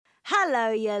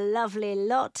Hello, you lovely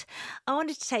lot. I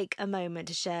wanted to take a moment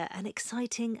to share an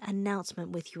exciting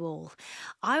announcement with you all.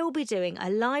 I will be doing a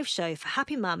live show for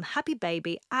Happy Mum, Happy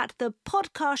Baby at the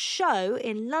Podcast Show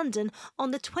in London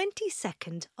on the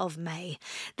 22nd of May.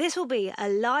 This will be a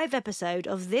live episode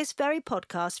of this very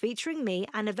podcast featuring me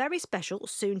and a very special,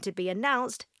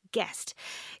 soon-to-be-announced guest.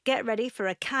 Get ready for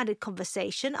a candid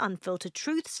conversation, unfiltered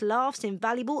truths, laughs,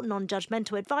 invaluable,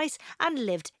 non-judgmental advice and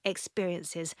lived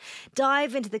experiences.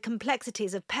 Dive into the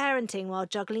complexities of parenting while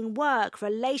juggling work,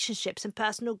 relationships and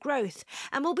personal growth,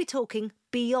 and we'll be talking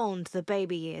beyond the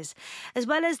baby years. As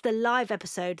well as the live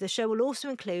episode, the show will also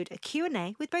include a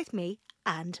Q&A with both me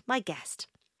and my guest.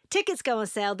 Tickets go on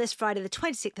sale this Friday the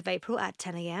 26th of April at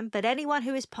 10 a.m, but anyone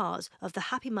who is part of the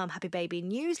Happy Mum, Happy Baby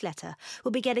newsletter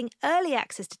will be getting early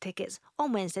access to tickets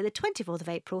on Wednesday the 24th of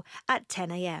April at 10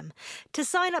 a.m. To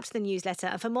sign up to the newsletter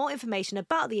and for more information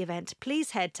about the event,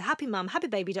 please head to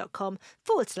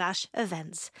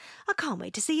happymumhappybaby.com/events. I can't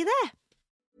wait to see you there.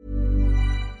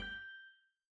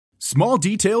 Small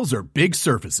details are big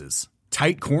surfaces.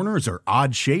 Tight corners are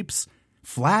odd shapes.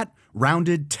 Flat,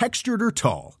 rounded, textured, or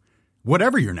tall.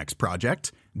 Whatever your next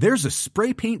project, there's a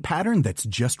spray paint pattern that's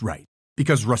just right.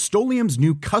 Because Rust-Oleum's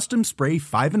new Custom Spray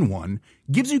 5-in-1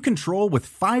 gives you control with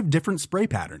 5 different spray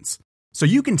patterns. So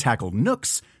you can tackle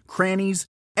nooks, crannies,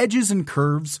 edges, and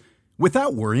curves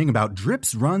without worrying about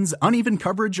drips, runs, uneven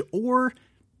coverage, or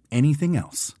anything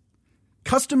else.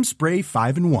 Custom Spray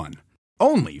 5-in-1.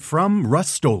 Only from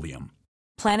Rust-Oleum.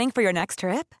 Planning for your next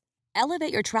trip?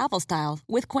 Elevate your travel style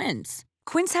with Quince.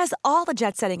 Quince has all the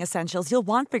jet-setting essentials you'll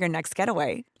want for your next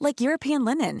getaway, like European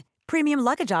linen, premium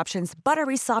luggage options,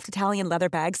 buttery soft Italian leather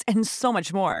bags, and so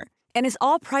much more. And is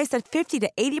all priced at 50 to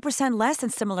 80% less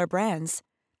than similar brands.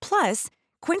 Plus,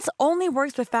 Quince only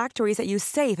works with factories that use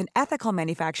safe and ethical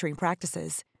manufacturing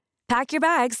practices. Pack your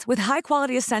bags with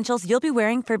high-quality essentials you'll be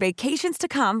wearing for vacations to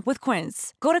come with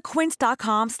Quince. Go to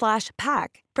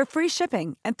quince.com/pack for free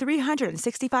shipping and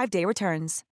 365-day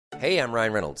returns. Hey, I'm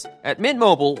Ryan Reynolds. At Mint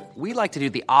Mobile, we like to do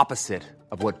the opposite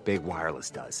of what Big Wireless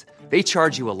does. They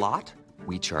charge you a lot,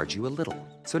 we charge you a little.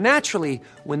 So naturally,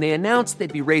 when they announced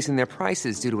they'd be raising their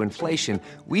prices due to inflation,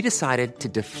 we decided to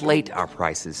deflate our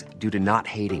prices due to not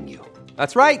hating you.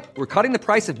 That's right. We're cutting the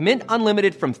price of Mint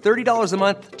Unlimited from $30 a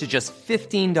month to just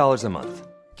 $15 a month.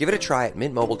 Give it a try at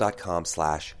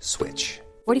mintmobile.com/switch.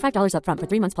 $45 up front for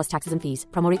 3 months plus taxes and fees.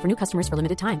 Promo rate for new customers for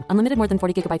limited time. Unlimited more than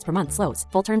 40 gigabytes per month. Slows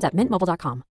full terms at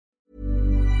mintmobile.com.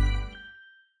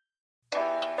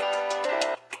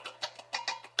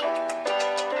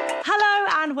 Hello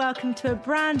and welcome to a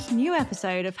brand new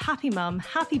episode of Happy Mum,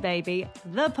 Happy Baby,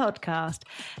 the podcast.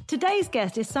 Today's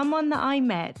guest is someone that I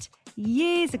met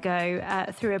years ago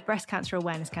through a breast cancer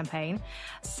awareness campaign.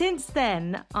 Since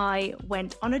then, I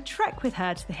went on a trek with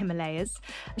her to the Himalayas.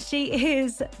 She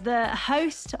is the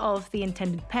host of the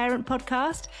Intended Parent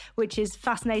podcast, which is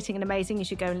fascinating and amazing. You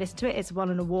should go and listen to it. It's won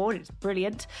an award. It's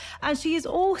brilliant. And she is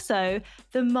also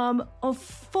the mum of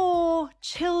 4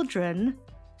 children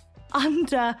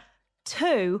under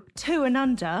 2 and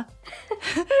under.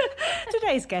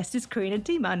 Today's guest is Karina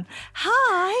Deeman.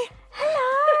 Hi.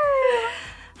 Hello.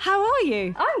 How are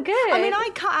you? I'm good. I mean, I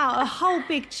cut out a whole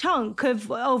big chunk of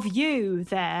you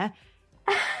there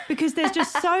because there's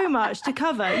just so much to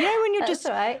cover. You know, when you're That's just...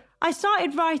 right. I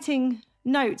started writing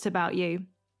notes about you.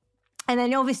 And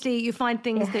then obviously you find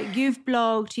things that you've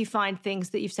blogged, you find things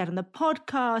that you've said on the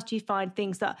podcast, you find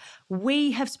things that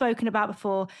we have spoken about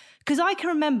before. Because I can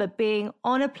remember being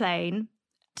on a plane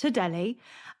to Delhi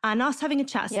and us having a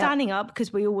chat, standing up,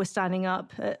 because we all were standing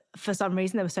up for some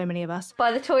reason. There were so many of us.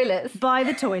 By the toilets.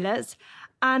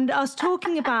 And us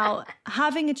talking about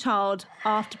having a child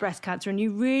after breast cancer and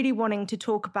you really wanting to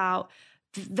talk about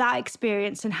that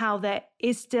experience and how there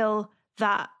is still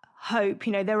that hope.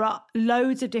 You know, there are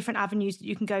loads of different avenues that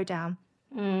you can go down.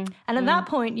 And at that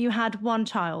point, you had 1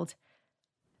 child.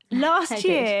 Last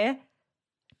year,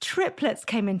 triplets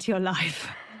came into your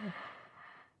life.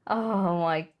 Oh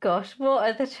my gosh, what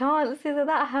are the chances of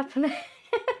that happening?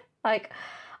 Like,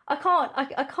 I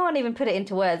can't even put it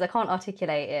into words. I can't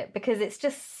articulate it because it's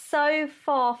just so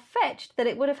far-fetched that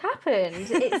it would have happened.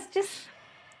 It's just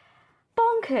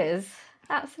bonkers.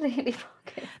 Absolutely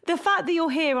bonkers. The fact that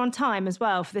you're here on time as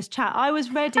well for this chat, I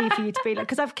was ready for you to be like,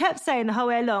 because I've kept saying the whole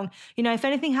way along, you know, if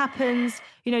anything happens,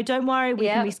 you know, don't worry, we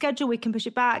can reschedule, we can push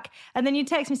it back. And then you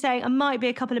text me saying, I might be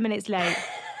a couple of minutes late.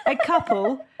 A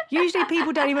couple. Usually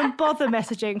people don't even bother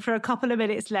messaging for a couple of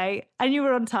minutes late, and you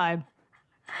were on time.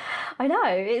 I know,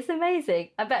 it's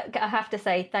amazing. I have to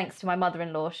say thanks to my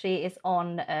mother-in-law. She is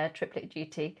on triplet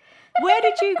duty. Where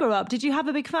did you grow up? Did you have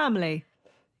a big family?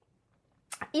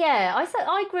 Yeah,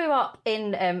 I grew up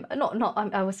in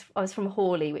I was from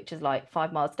Hawley, which is like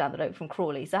 5 miles down the road from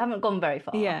Crawley, so I haven't gone very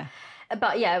far. Yeah.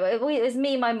 But yeah, it was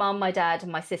me, my mum, my dad,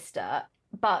 and my sister.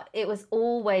 But it was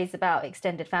always about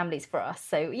extended families for us.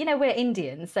 So, you know, we're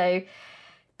Indian, so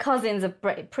cousins are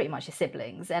pretty much your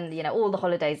siblings, and, you know, all the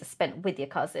holidays are spent with your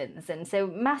cousins. And so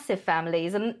massive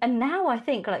families. And now I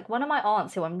think, like, one of my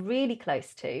aunts who I'm really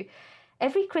close to,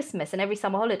 every Christmas and every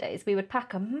summer holidays, we would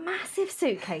pack a massive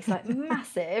suitcase, like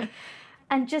massive,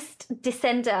 and just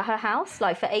descend at her house,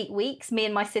 like for 8 weeks, me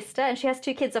and my sister, and she has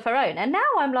 2 kids of her own. And now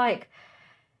I'm like,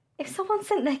 if someone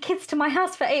sent their kids to my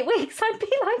house for 8 weeks, I'd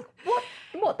be like,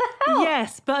 what the hell?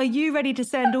 Yes, but are you ready to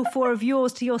send all 4 of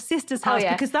yours to your sister's house?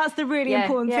 Yeah. Because that's the really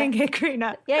important thing here,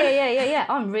 Karina. Yeah.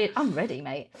 I'm ready,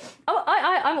 mate. Oh,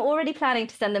 I'm already planning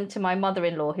to send them to my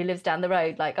mother-in-law who lives down the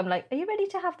road. Like, I'm like, are you ready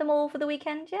to have them all for the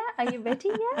weekend yet? Are you ready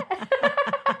yet?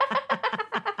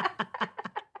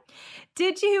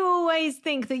 Did you always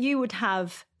think that you would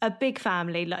have a big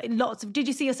family? Like did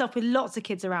you see yourself with lots of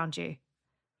kids around you?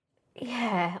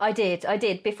 Yeah, I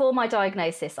did. Before my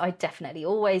diagnosis, I definitely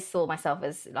always saw myself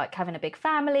as like having a big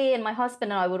family, and my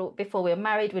husband and I would, before we were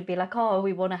married, would be like, oh,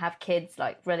 we want to have kids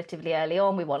like relatively early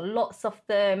on. We want lots of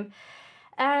them.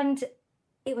 And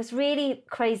it was really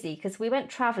crazy because we went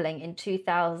traveling in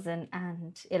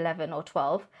 2011 or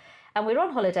 12, and we were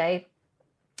on holiday.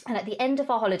 And at the end of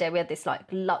our holiday, we had this like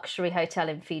luxury hotel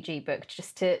in Fiji booked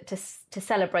just to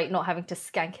celebrate not having to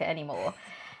skank it anymore.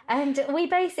 And we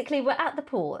basically were at the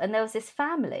pool, and there was this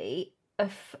family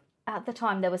of, at the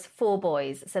time, there was 4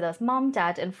 boys. So there was mum,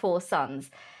 dad, and 4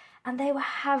 sons. And they were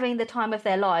having the time of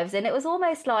their lives. And it was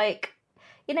almost like,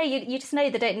 you know, you just know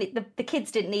the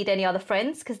kids didn't need any other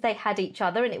friends because they had each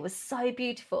other, and it was so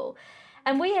beautiful.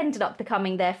 And we ended up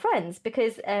becoming their friends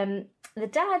because the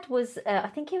dad was, I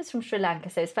think he was from Sri Lanka,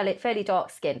 so he was fairly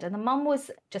dark-skinned, and the mum was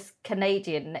just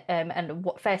Canadian and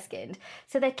fair-skinned.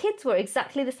 So their kids were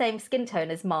exactly the same skin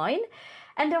tone as mine.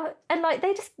 And like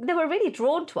they were really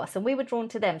drawn to us, and we were drawn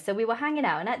to them. So we were hanging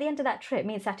out, and at the end of that trip,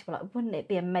 me and Sati were like, wouldn't it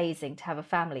be amazing to have a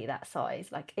family that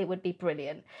size? Like, it would be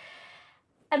brilliant.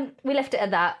 And we left it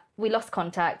at that. We lost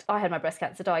contact. I had my breast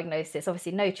cancer diagnosis,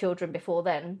 obviously no children before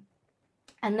then.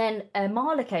 And then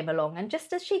Marla came along, and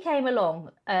just as she came along,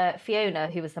 Fiona,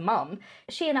 who was the mum,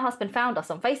 she and her husband found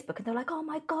us on Facebook, and they were like, oh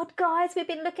my God, guys, we've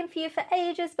been looking for you for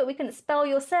ages, but we couldn't spell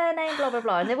your surname, blah, blah,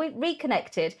 blah. And then we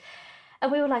reconnected,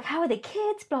 and we were like, how are the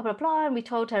kids, blah, blah, blah. And we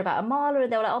told her about Marla,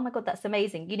 and they were like, oh my God, that's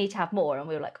amazing. You need to have more. And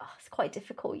we were like, oh, it's quite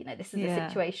difficult. You know, this is the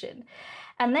situation.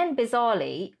 And then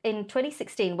bizarrely, in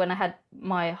 2016, when I had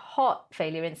my heart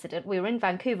failure incident, we were in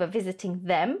Vancouver visiting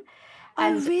them.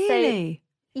 And oh, really? So,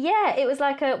 yeah, it was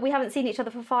like we haven't seen each other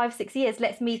for 5-6 years.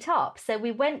 Let's meet up. So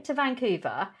we went to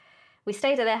Vancouver. We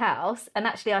stayed at their house, and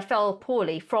actually I fell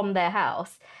poorly from their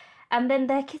house. And then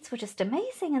their kids were just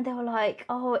amazing, and they were like,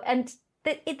 oh, and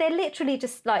they're literally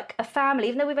just like a family.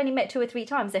 Even though we've only met 2 or 3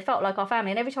 times, they felt like our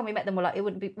family. And every time we met them, we're like,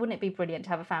 wouldn't it be brilliant to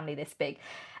have a family this big?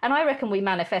 And I reckon we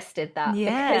manifested that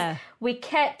because we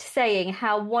kept saying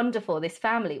how wonderful this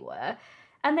family were.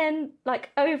 And then, like,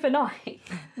 overnight,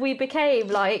 we became,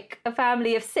 like, a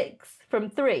family of 6 from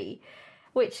 3,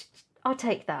 which I'll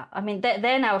take that. I mean,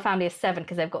 they're now a family of 7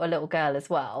 because they've got a little girl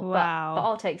as well. Wow. But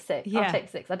I'll take 6. Yeah. I'll take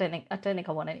 6. I don't think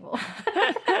I want any more.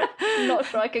 I'm not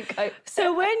sure I could cope.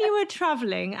 So when you were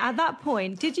travelling, at that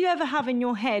point, did you ever have in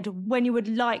your head when you would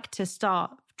like to start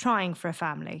trying for a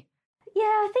family? Yeah,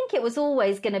 I think it was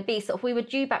always going to be sort of, we were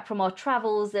due back from our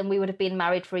travels, and we would have been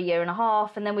married for 1.5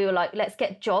 years. And then we were like, let's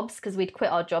get jobs, because we'd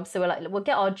quit our jobs. So we're like, we'll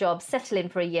get our jobs, settle in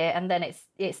for 1 year, and then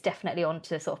it's definitely on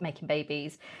to sort of making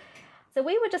babies. So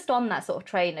we were just on that sort of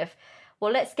train of,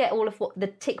 well, let's get all of what the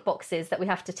tick boxes that we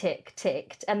have to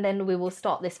ticked, and then we will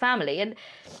start this family. And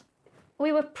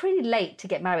we were pretty late to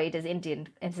get married as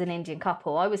an Indian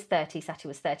couple. I was 30, Sati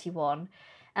was 31.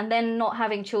 And then not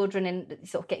having children in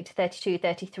sort of getting to 32,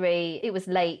 33, it was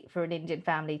late for an Indian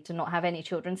family to not have any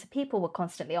children. So people were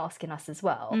constantly asking us as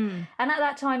well. And at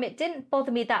that time, it didn't bother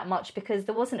me that much because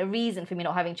there wasn't a reason for me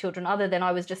not having children other than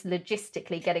I was just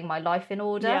logistically getting my life in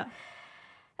order.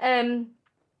 Yeah.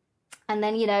 And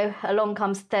then, you know, along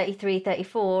comes 33,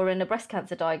 34 and a breast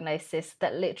cancer diagnosis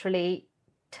that literally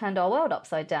turned our world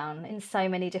upside down in so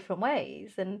many different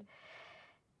ways. And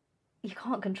you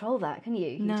can't control that, can you?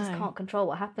 You just can't control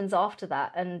what happens after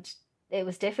that. And it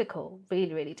was difficult,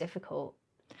 really, really difficult.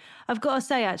 I've got to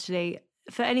say, actually,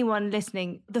 for anyone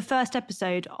listening, the first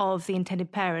episode of the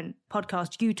Intended Parent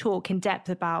podcast, you talk in depth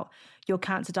about your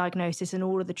cancer diagnosis and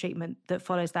all of the treatment that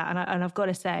follows that. And I've got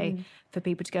to say, for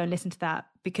people to go and listen to that,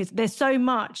 because there's so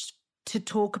much to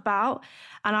talk about.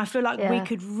 And I feel like we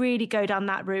could really go down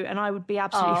that route, and I would be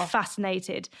absolutely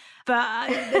fascinated. But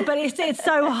it's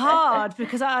so hard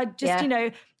because I just,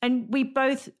 and we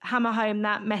both hammer home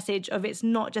that message of it's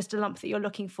not just a lump that you're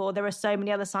looking for. There are so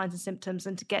many other signs and symptoms,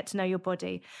 and to get to know your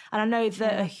body. And I know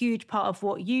that a huge part of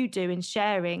what you do in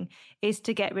sharing is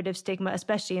to get rid of stigma,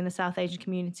 especially in the South Asian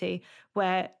community,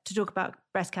 where to talk about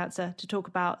breast cancer, to talk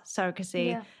about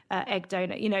surrogacy, egg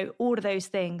donor, all of those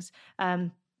things.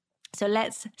 So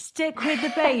let's stick with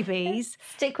the babies.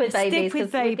 Stick with babies,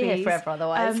 because we'll be here forever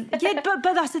otherwise. But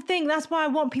that's the thing. That's why I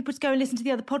want people to go and listen to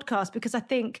the other podcasts, because I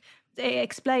think it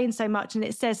explains so much and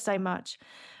it says so much.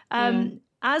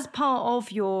 As part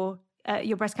of your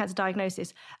breast cancer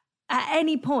diagnosis, at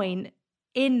any point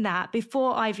in that,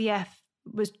 before IVF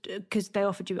was, because they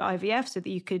offered you IVF so that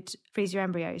you could freeze your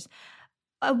embryos,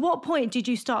 at what point did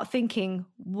you start thinking,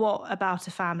 what about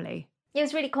a family? It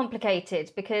was really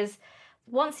complicated because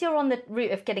once you're on the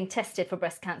route of getting tested for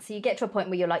breast cancer, you get to a point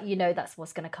where you're like, that's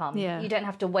what's going to come. You don't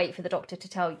have to wait for the doctor to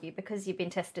tell you because you've been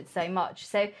tested so much.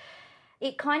 So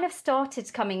it kind of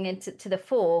started coming into the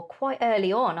fore quite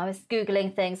early on. I was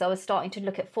Googling things. I was starting to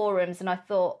look at forums, and I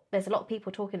thought there's a lot of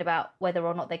people talking about whether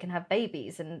or not they can have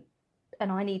babies, and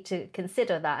I need to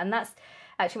consider that. And that's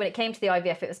actually, when it came to the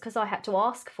IVF, it was because I had to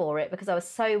ask for it because I was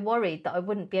so worried that I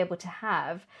wouldn't be able to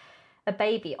have a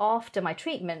baby after my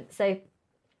treatment. So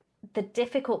the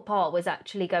difficult part was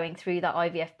actually going through that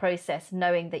IVF process,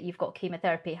 knowing that you've got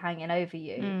chemotherapy hanging over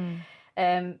you.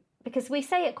 Because we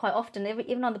say it quite often,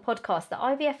 even on the podcast, that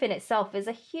IVF in itself is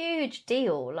a huge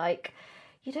deal. Like,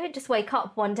 you don't just wake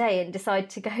up one day and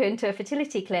decide to go into a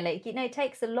fertility clinic. It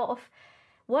takes a lot of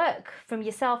work from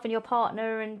yourself and your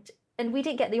partner, and we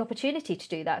didn't get the opportunity to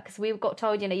do that because we got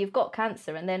told, you've got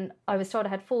cancer. And then I was told I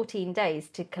had 14 days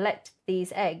to collect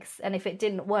these eggs. And if it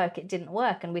didn't work, it didn't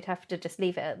work. And we'd have to just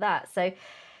leave it at that. So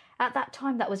at that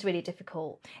time, that was really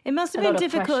difficult. It must have been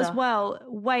difficult as well,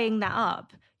 weighing that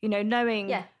up,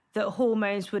 knowing that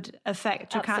hormones would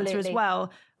affect your cancer as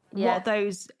well, what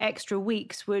those extra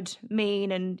weeks would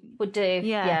mean and would do.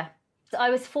 Yeah. So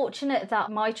I was fortunate that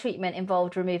my treatment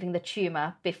involved removing the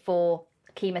tumour before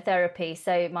chemotherapy.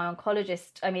 So my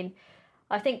oncologist,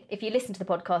 I think if you listen to the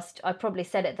podcast, I probably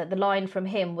said it, that the line from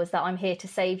him was that I'm here to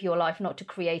save your life, not to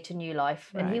create a new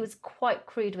life. Right. And he was quite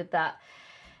crude with that.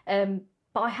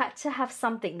 But I had to have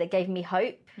something that gave me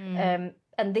hope.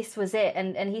 And this was it.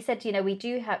 And he said, we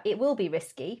do have, it will be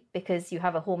risky because you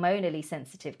have a hormonally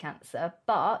sensitive cancer,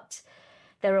 but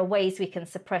there are ways we can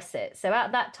suppress it. So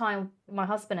at that time, my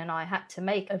husband and I had to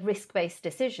make a risk-based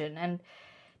decision. And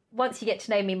once you get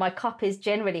to know me, my cup is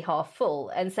generally half full.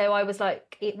 And so I was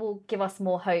like, it will give us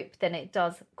more hope than it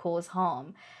does cause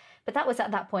harm. But that was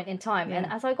at that point in time. Yeah.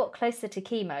 And as I got closer to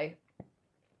chemo,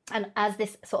 and as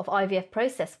this sort of IVF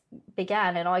process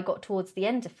began and I got towards the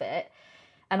end of it,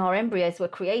 and our embryos were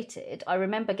created, I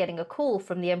remember getting a call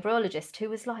from the embryologist who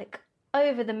was like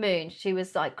over the moon. She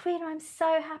was like, Karina, I'm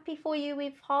so happy for you.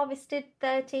 We've harvested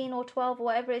 13 or 12 or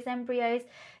whatever it is embryos.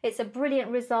 It's a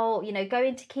brilliant result. Go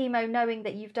into chemo knowing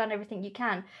that you've done everything you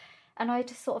can. And I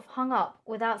just sort of hung up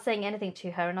without saying anything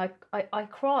to her. And I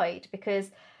cried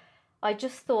because I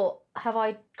just thought, have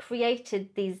I created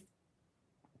these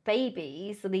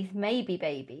babies, or these maybe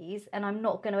babies, and I'm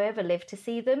not going to ever live to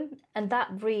see them? And that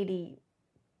really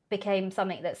became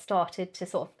something that started to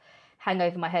sort of hang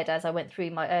over my head as I went through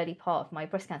my early part of my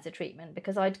breast cancer treatment,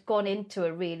 because I'd gone into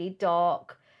a really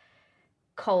dark,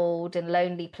 cold and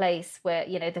lonely place where,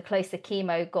 the closer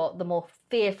chemo got, the more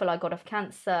fearful I got of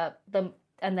cancer.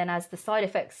 And then as the side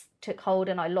effects took hold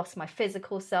and I lost my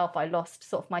physical self, I lost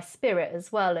sort of my spirit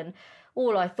as well. And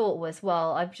all I thought was,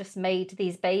 well, I've just made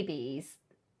these babies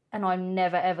and I'm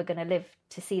never, ever going to live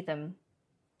to see them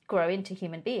grow into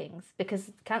human beings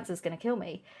because cancer is going to kill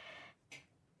me.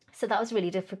 So that was really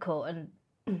difficult, and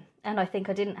I think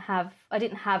I didn't have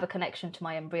a connection to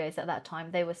my embryos at that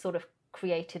time. They were sort of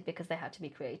created because they had to be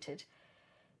created,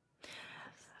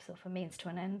 sort of a means to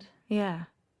an end. Yeah,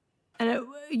 and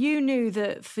you knew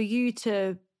that for you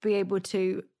to be able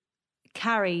to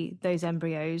carry those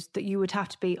embryos, that you would have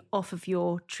to be off of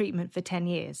your treatment for 10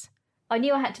 years. I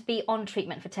knew I had to be on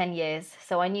treatment for 10 years.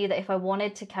 So I knew that if I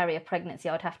wanted to carry a pregnancy,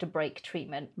 I'd have to break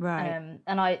treatment. Right.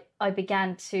 And I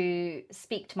began to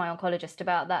speak to my oncologist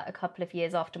about that a couple of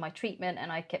years after my treatment.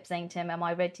 And I kept saying to him, am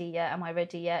I ready yet? Am I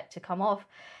ready yet to come off?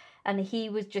 And he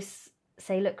would just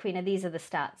say, look, Karina, these are the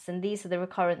stats and these are the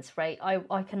recurrence rate.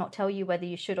 I cannot tell you whether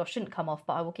you should or shouldn't come off,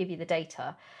 but I will give you the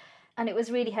data. And it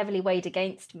was really heavily weighed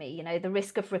against me. The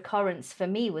risk of recurrence for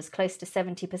me was close to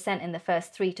 70% in the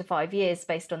first 3 to 5 years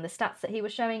based on the stats that he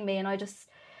was showing me. And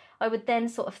I would then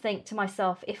sort of think to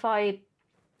myself, if I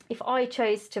if I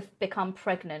chose to become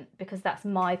pregnant because that's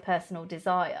my personal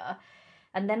desire,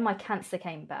 and then my cancer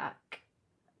came back,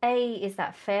 is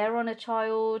that fair on a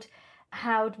child?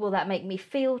 How will that make me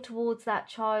feel towards that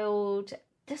child?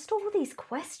 Just all these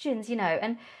questions,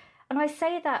 and I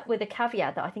say that with a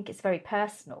caveat that I think it's very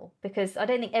personal, because I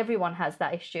don't think everyone has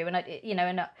that issue. And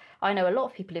I know a lot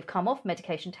of people who've come off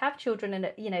medication to have children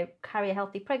and, carry a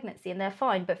healthy pregnancy, and they're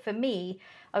fine. But for me,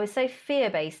 I was so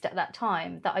fear-based at that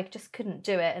time that I just couldn't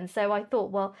do it. And so I thought,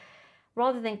 well,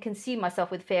 rather than consume myself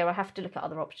with fear, I have to look at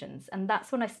other options. And that's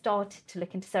when I started to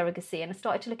look into surrogacy, and I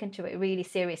started to look into it really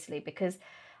seriously, because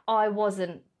I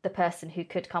wasn't the person who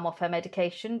could come off her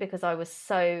medication, because I was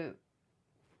so...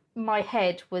 my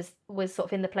head was sort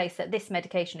of in the place that this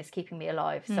medication is keeping me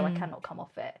alive, so I cannot come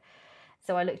off it.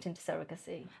 So I looked into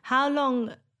surrogacy. How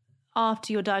long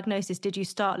after your diagnosis did you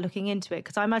start looking into it?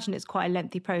 Because I imagine it's quite a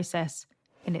lengthy process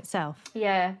in itself.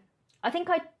 Yeah. I think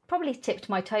I probably tipped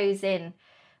my toes in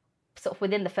sort of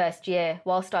within the first year.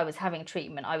 Whilst I was having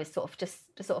treatment, I was sort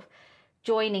of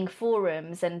joining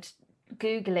forums and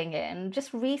Googling it and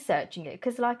just researching it,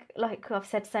 because like I've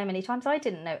said so many times, I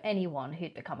didn't know anyone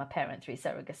who'd become a parent through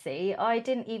surrogacy. I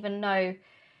didn't even know,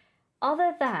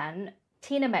 other than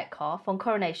Tina Metcalf on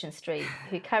Coronation Street,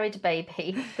 who carried a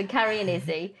baby for Carrie and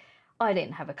Izzy. I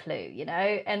didn't have a clue,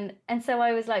 and so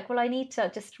I was like, well, I need to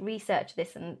just research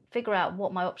this and figure out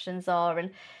what my options are.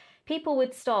 And people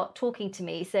would start talking to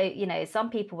me. So, some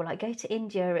people were like, go to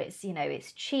India, it's,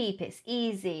 it's cheap, it's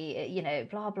easy,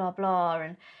 blah, blah, blah.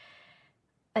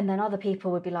 And then other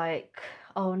people would be like,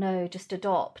 oh no, just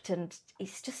adopt. And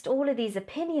it's just all of these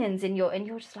opinions and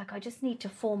you're just like, I just need to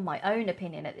form my own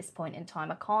opinion at this point in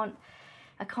time. I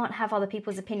can't have other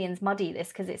people's opinions muddy this,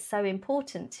 because it's so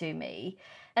important to me.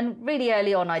 And really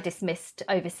early on, I dismissed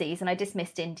overseas and I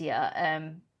dismissed India.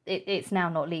 It's now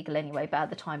not legal anyway, but at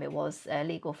the time it was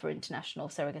legal for international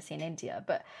surrogacy in India.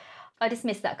 But I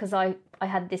dismissed that because I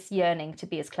had this yearning to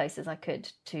be as close as I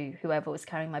could to whoever was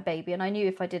carrying my baby. And I knew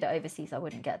if I did it overseas, I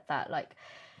wouldn't get that. Like,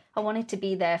 I wanted to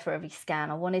be there for every scan.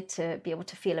 I wanted to be able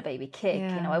to feel a baby kick.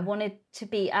 Yeah. I wanted to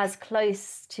be as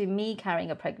close to me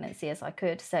carrying a pregnancy as I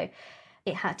could. So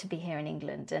it had to be here in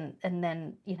England. And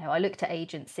then, I looked at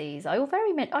agencies. I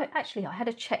had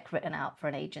a check written out for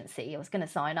an agency. I was going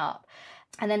to sign up.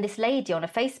 And then this lady on a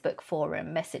Facebook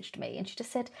forum messaged me, and she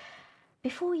just said,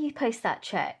 before you post that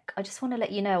check, I just want to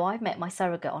let you know I've met my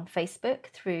surrogate on Facebook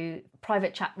through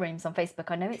private chat rooms on Facebook.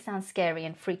 I know it sounds scary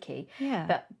and freaky,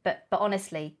 but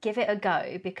honestly, give it a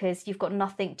go, because you've got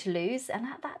nothing to lose. And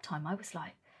at that time, I was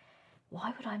like,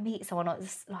 why would I meet someone on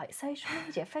like social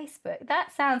media, Facebook?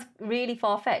 That sounds really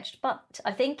far-fetched, but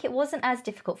I think it wasn't as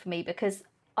difficult for me, because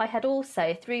I had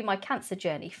also, through my cancer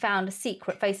journey, found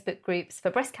secret Facebook groups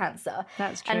for breast cancer.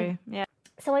 That's true, yeah.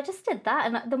 So I just did that,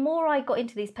 and the more I got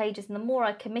into these pages and the more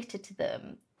I committed to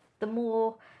them, the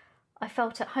more I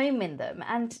felt at home in them.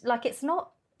 And like, it's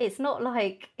not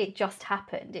like it just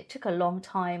happened. It took a long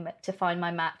time to find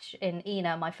my match in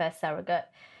Ina, my first surrogate.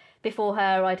 Before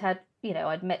her,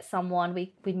 I'd met someone,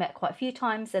 we'd met quite a few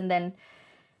times, and then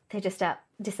they just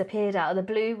disappeared out of the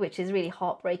blue, which is really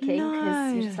heartbreaking,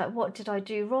 because you're just like, what did I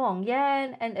do wrong?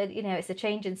 Yeah, and it's a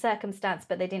change in circumstance,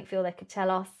 but they didn't feel they could tell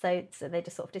us, so they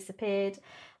just sort of disappeared.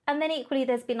 And then equally,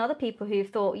 there's been other people who've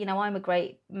thought, I'm a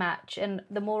great match, and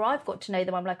the more I've got to know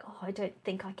them, I'm like, oh, I don't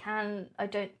think I can. I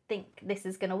don't think this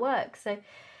is going to work. So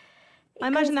I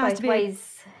imagine there has to be a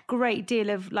great deal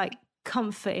of like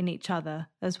comfort in each other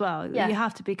as well. Yeah. You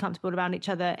have to be comfortable around each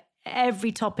other.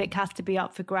 Every topic has to be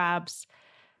up for grabs.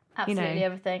 Absolutely,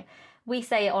 everything. We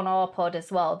say it on our pod as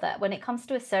well, that when it comes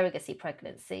to a surrogacy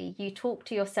pregnancy, you talk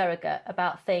to your surrogate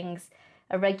about things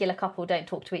a regular couple don't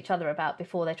talk to each other about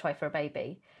before they try for a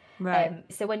baby. Right.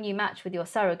 So when you match with your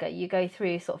surrogate, you go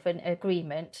through sort of an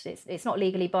agreement. It's not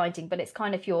legally binding, but it's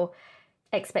kind of your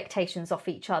expectations off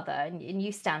each other, and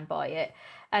you stand by it.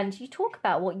 And you talk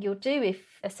about what you'll do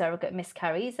if a surrogate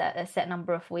miscarries at a set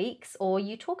number of weeks, or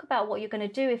you talk about what you're going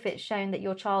to do if it's shown that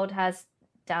your child has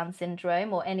Down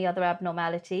syndrome or any other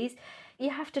abnormalities. You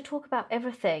have to talk about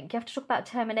everything. You have to talk about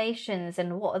terminations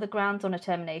and what are the grounds on a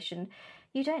termination.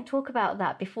 You don't talk about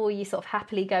that before you sort of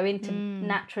happily go into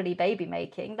naturally baby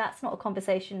making. That's not a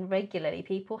conversation regularly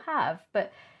people have,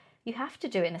 but you have to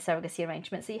do it in a surrogacy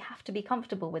arrangement, so you have to be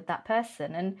comfortable with that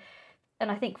person.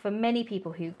 And I think for many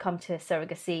people who come to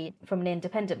surrogacy from an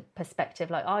independent perspective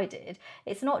like I did,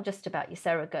 it's not just about your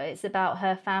surrogate, it's about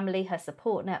her family, her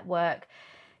support network,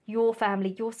 your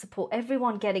family, your support,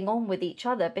 everyone getting on with each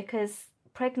other, because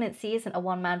pregnancy isn't a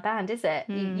one-man band, is it?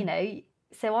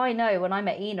 So I know when I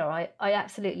met Ina, I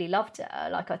absolutely loved her.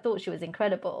 Like, I thought she was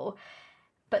incredible.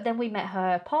 But then we met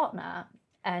her partner,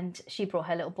 and she brought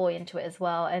her little boy into it as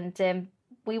well. And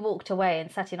we walked away,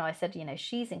 and Sati and I said, you know,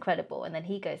 she's incredible. And then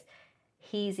he goes,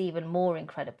 he's even more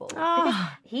incredible. Because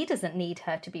he doesn't need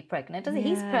her to be pregnant, does he?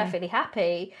 He's perfectly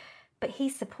happy, but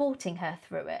he's supporting her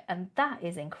through it. And that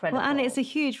is incredible. Well, and it's a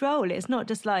huge role. It's not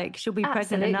just like she'll be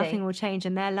pregnant and nothing will change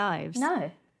in their lives.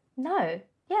 No.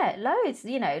 Yeah, loads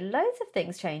of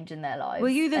things change in their lives. Were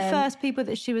you the first people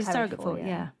that she was Caring surrogate for?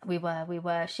 Yeah. We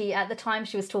were. She, at the time,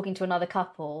 she was talking to another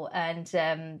couple,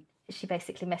 and she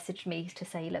basically messaged me to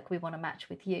say, look, we want to match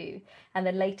with you. And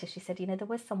then later she said, you know, there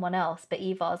was someone else, but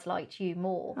Ivars liked you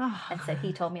more. And so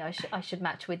he told me I should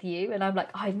match with you. And I'm like,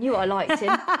 I knew I liked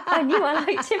him. I knew I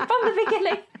liked him from the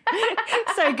beginning.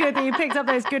 So good that you picked up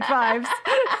those good vibes.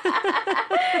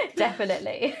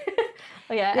 Definitely.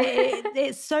 Yeah.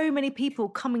 It's so many people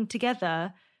coming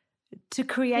together to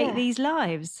create these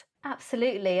lives.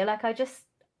 Absolutely. Like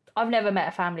I've never met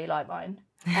a family like mine.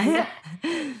 And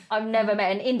I've never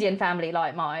met an Indian family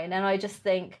like mine. And I just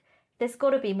think there's got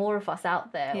to be more of us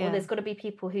out there. Or there's got to be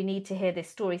people who need to hear this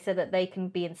story so that they can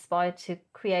be inspired to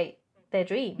create their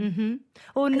dream. Mm-hmm.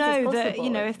 Or know that, you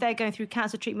know, if they're going through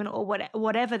cancer treatment or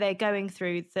whatever they're going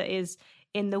through that is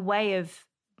in the way of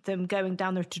them going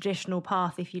down the traditional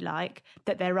path, if you like,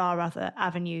 that there are other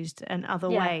avenues and other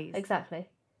ways. Exactly.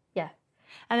 Yeah.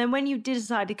 And then when you did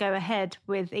decide to go ahead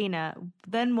with Ina,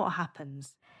 then what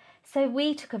happens? So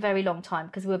we took a very long time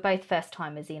because we were both first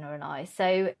timers, Ina and I.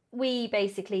 So we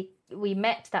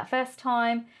met that first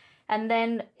time, and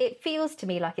then it feels to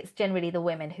me like it's generally the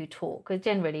women who talk, because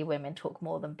generally women talk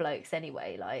more than blokes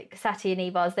anyway. Like Sati and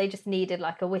Ivars, they just needed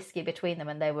like a whiskey between them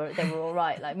and they were all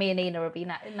right. Like me and Ina would be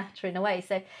nattering away.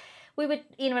 So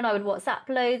Ina and I would WhatsApp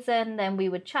loads, and then we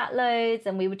would chat loads,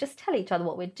 and we would just tell each other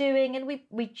what we're doing, and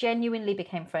we genuinely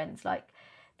became friends. Like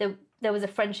there was a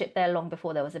friendship there long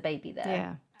before there was a baby there.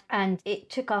 Yeah. And it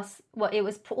took us, it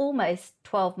was almost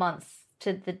 12 months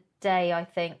to the day, I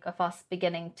think, of us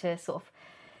beginning to sort of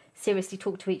seriously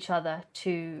talk to each other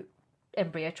to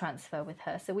embryo transfer with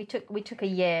her. So we took a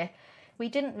year. We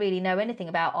didn't really know anything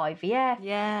about IVF.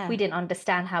 Yeah. We didn't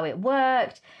understand how it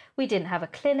worked. We didn't have a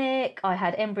clinic. I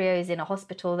had embryos in a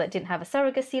hospital that didn't have a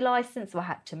surrogacy license, so I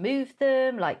had to move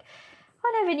them. Like,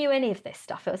 I never knew any of this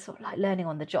stuff. It was sort of like learning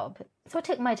on the job. So I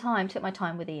took my time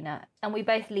with Ina, and we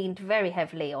both leaned very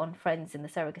heavily on friends in the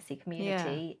surrogacy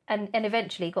community, and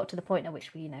eventually got to the point at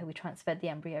which we transferred the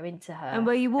embryo into her. And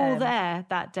were you all there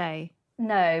that day?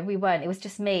 No, we weren't. It was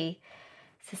just me.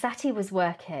 So Sati was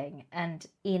working, and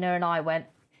Ina and I went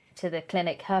to the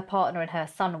clinic. Her partner and her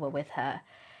son were with her.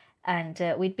 And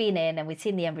we'd been in and we'd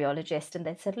seen the embryologist, and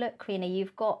they'd said, look, Karina,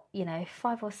 you've got,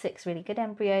 5 or 6 really good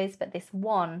embryos, but this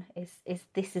one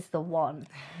this is the one.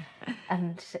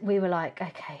 And we were like,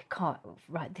 okay,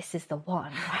 this is the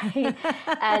one, right?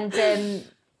 And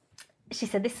she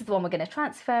said, this is the one we're going to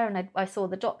transfer. And I saw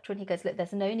the doctor, and he goes, look,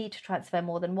 there's no need to transfer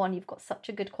more than one. You've got such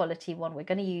a good quality one. We're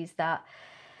going to use that.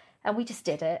 And we just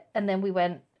did it. And then we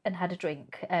went and had a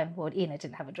drink. Well, Ina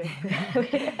didn't have a drink.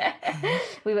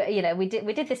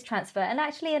 We did this transfer. And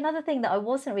actually, another thing that I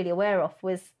wasn't really aware of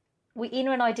was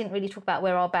Ina and I didn't really talk about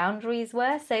where our boundaries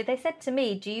were. So they said to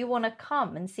me, do you want to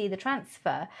come and see the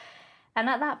transfer? And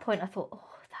at that point, I thought, oh,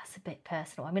 that's a bit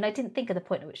personal. I mean, I didn't think of the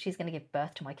point at which she's going to give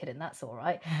birth to my kid, and that's all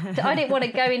right. So I didn't want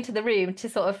to go into the room to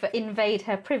sort of invade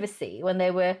her privacy when they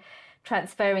were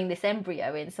transferring this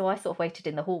embryo in. So I sort of waited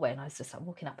in the hallway, and I was just like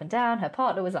walking up and down. Her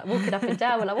partner was like walking up and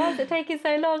down. We're like, why is it taking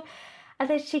so long? And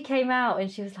then she came out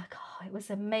and she was like, oh, it was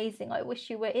amazing. I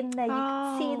wish you were in there. You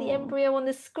could see the embryo on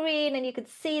the screen and you could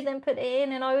see them put it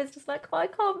in. And I was just like, oh, I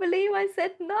can't believe I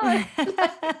said no.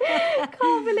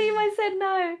 Can't believe I said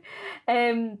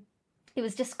no. It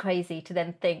was just crazy to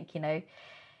then think,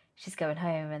 she's going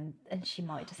home and she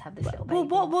might just have this little baby. Well,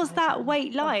 what was that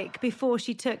wait like before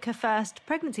she took her first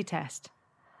pregnancy test?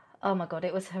 Oh my God,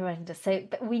 it was horrendous. So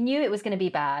but we knew it was going to be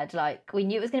bad. Like, we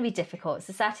knew it was going to be difficult.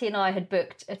 So Sati and I had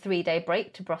booked a 3-day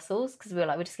break to Brussels because we were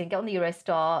like, we're just going to get on the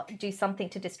Eurostar, do something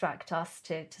to distract us,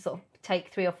 to sort of take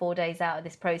 3 or 4 days out of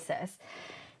this process.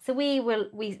 So we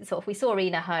saw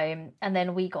Ina home, and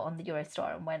then we got on the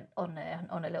Eurostar and went on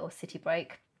a little city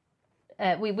break.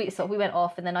 We went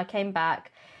off, and then I came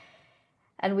back,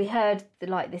 and we heard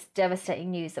this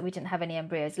devastating news that we didn't have any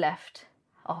embryos left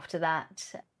after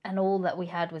that. And all that we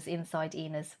had was inside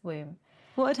Ina's womb.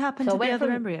 What had happened to the other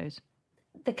embryos?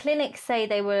 The clinics say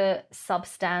they were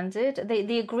substandard.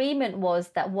 The agreement was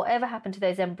that whatever happened to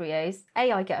those embryos,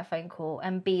 A, I get a phone call,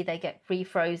 and B, they get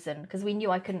refrozen, because we knew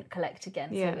I couldn't collect again.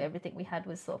 Yeah. So everything we had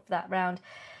was sort of that round.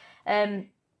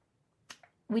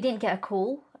 We didn't get a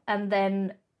call. And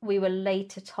then we were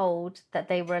later told that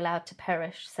they were allowed to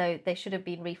perish. So they should have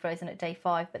been refrozen at day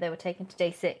 5, but they were taken to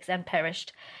day 6 and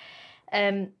perished.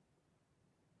 And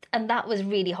that was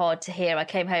really hard to hear. I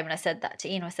came home and I said that to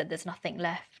Ina. I said, there's nothing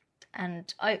left.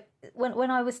 And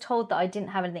when I was told that I didn't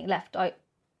have anything left, I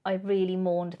really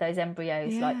mourned those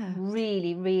embryos, like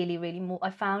really, really, really I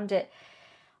found it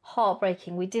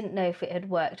heartbreaking. We didn't know if it had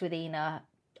worked with Ina.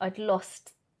 I'd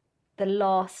lost the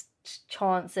last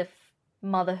chance of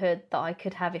motherhood that I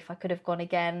could have if I could have gone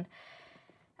again.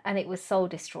 And it was soul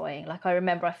destroying. Like, I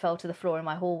remember I fell to the floor in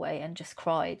my hallway and just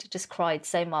cried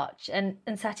so much. And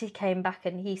Sati came back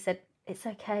and he said, it's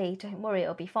okay, don't worry,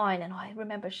 it'll be fine. And I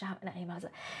remember shouting at him, I was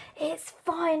like, it's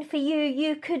fine for you,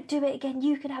 you could do it again,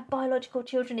 you could have biological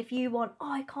children if you want.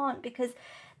 I can't, because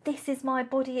this is my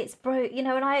body, it's broke, you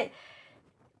know. And I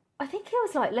think it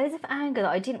was like loads of anger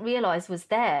that I didn't realise was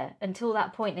there until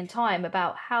that point in time,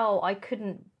 about how I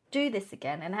couldn't do this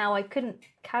again and how I couldn't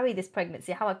carry this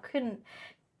pregnancy, how I couldn't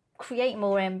create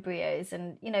more embryos.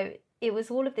 And, you know, it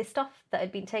was all of this stuff that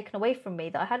had been taken away from me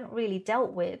that I hadn't really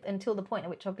dealt with until the point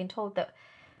at which I've been told that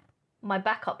my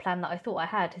backup plan that I thought I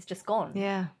had has just gone.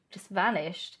 Yeah. Just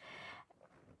vanished.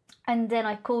 And then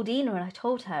I called Ina and I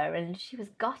told her, and she was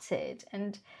gutted.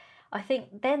 And I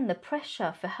think then the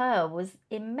pressure for her was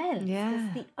immense. Yeah.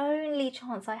 Because the only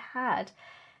chance I had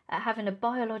at having a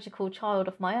biological child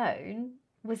of my own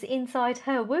was inside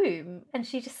her womb. And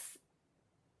she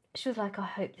was like, I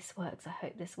hope this works. I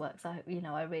hope this works. I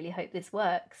really hope this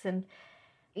works. And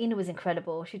Ina was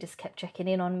incredible. She just kept checking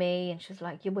in on me, and she was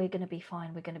like, yeah, we're going to be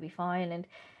fine. We're going to be fine. And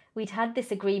we'd had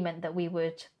this agreement that we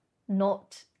would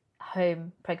not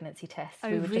home pregnancy tests. Oh,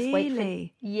 we would really? Just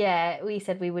wait for, we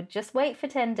said we would just wait for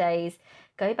 10 days,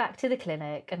 go back to the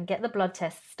clinic and get the blood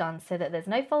tests done so that there's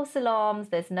no false alarms.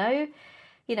 There's no,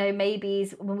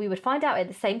 maybes. When we would find out at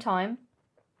the same time.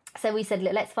 So we said,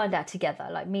 let's find out together,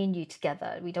 like me and you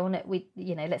together. We don't want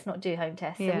to, let's not do home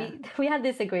tests. Yeah. So we had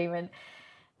this agreement.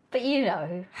 But,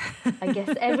 I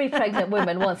guess every pregnant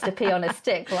woman wants to pee on a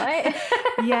stick, right?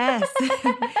 Yes.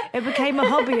 It became a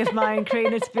hobby of mine,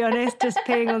 Karina, to be honest, just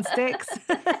peeing on sticks.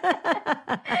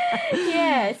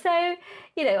 Yeah. So,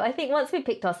 I think once we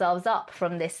picked ourselves up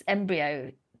from this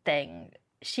embryo thing,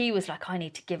 she was like, I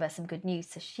need to give her some good news.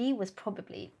 So she was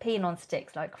probably peeing on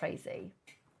sticks like crazy.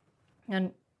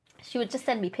 And she would just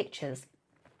send me pictures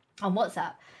on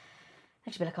WhatsApp.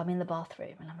 And she'd be like, I'm in the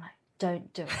bathroom. And I'm like,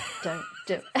 don't do it. Don't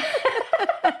do it.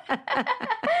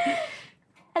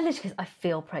 And then she goes, I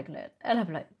feel pregnant. And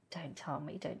I'm like, don't tell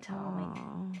me.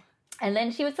 And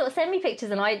then she would sort of send me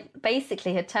pictures, and I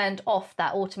basically had turned off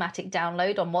that automatic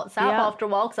download on WhatsApp after a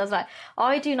while, because I was like,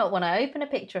 I do not want to open a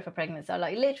picture of a pregnancy.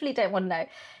 I literally don't want to know.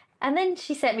 And then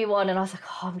she sent me one, and I was like,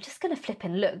 I'm just going to flip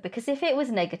and look, because if it was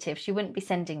negative, she wouldn't be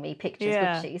sending me pictures,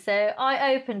 would she? So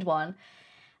I opened one,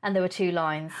 and there were 2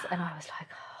 lines, and I was like,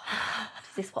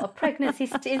 is this what a pregnancy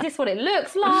is this what it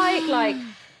looks like?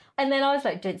 And then I was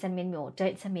like, don't send me anymore.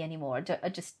 Don't send me anymore.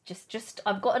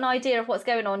 I've got an idea of what's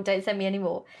going on. Don't send me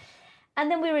anymore. And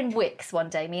then we were in Wix one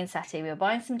day, me and Sati. We were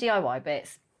buying some DIY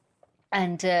bits.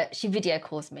 And she video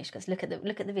calls me. She goes, look at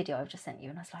the video I've just sent you.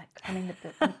 And I was like, I'm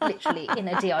literally in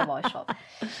a DIY shop.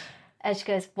 And she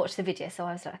goes, watch the video. So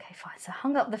I was like, okay, fine. So I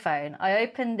hung up the phone. I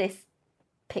opened this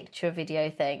picture video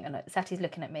thing, and Sati's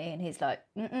looking at me, and he's like,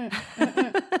 And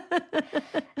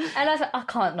I was like, I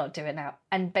can't not do it now.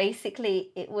 And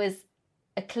basically it was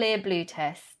a clear blue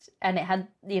test, and it had,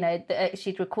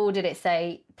 she'd recorded it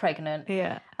say pregnant.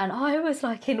 Yeah. And I was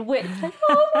like in Wix, like,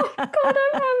 oh my God,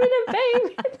 I'm having a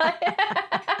baby.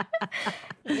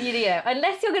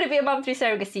 Unless you're going to be a mum through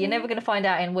surrogacy, you're never going to find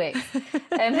out in Wix.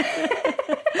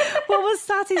 What was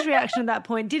Sati's reaction at that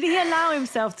point? Did he allow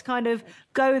himself to kind of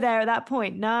go there at that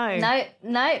point? No. I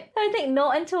think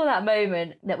not until that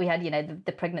moment that we had,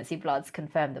 the pregnancy bloods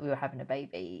confirmed that we were having a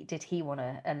baby, did he want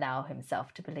to allow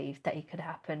himself to believe that it could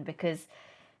happen, because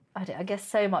I guess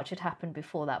so much had happened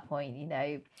before that point,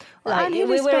 and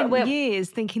he spent years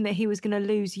thinking that he was going to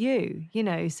lose you,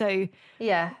 so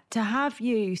yeah, to have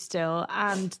you still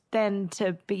and then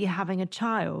to be having a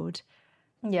child,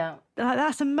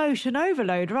 that's emotion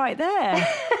overload right there.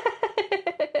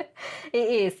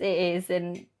 It is,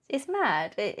 and it's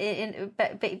mad.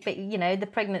 But the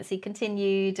pregnancy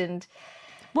continued, and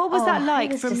what was that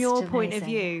like from your point of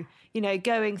view?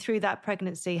 Going through that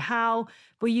pregnancy, how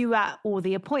were you at all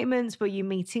the appointments? Were you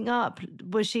meeting up?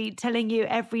 Was she telling you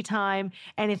every time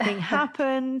anything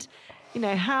happened?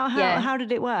 How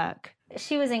did it work?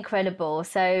 She was incredible.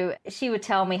 So she would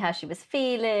tell me how she was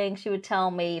feeling. She would tell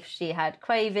me if she had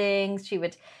cravings. She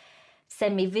would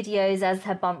send me videos as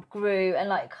her bump grew. And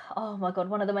like, oh my God,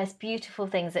 one of the most beautiful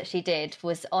things that she did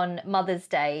was on Mother's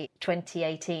Day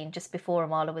 2018, just before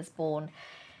Amala was born.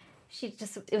 It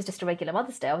was just a regular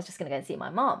Mother's Day. I was just going to go and see my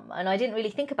mum. And I didn't really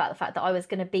think about the fact that I was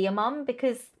going to be a mum,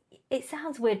 because it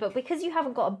sounds weird, but because you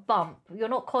haven't got a bump, you're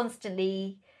not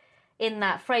constantly in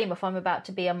that frame if I'm about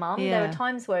to be a mum. Yeah. There are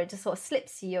times where it just sort of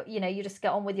slips you, you just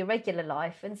get on with your regular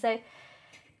life. And so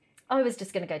I was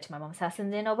just going to go to my mum's house,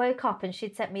 and then I woke up and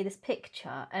she'd sent me this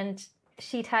picture, and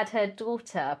she'd had her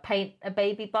daughter paint a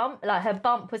baby bump. Like, her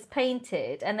bump was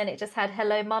painted, and then it just had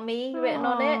 "Hello, Mummy" written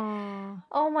on it.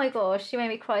 Oh my gosh, she made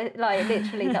me cry. Like,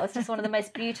 literally, that was just one of the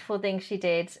most beautiful things she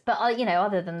did. But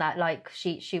other than that, like,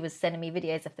 she was sending me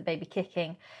videos of the baby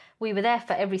kicking. We were there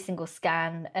for every single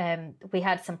scan. We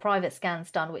had some private scans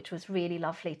done, which was really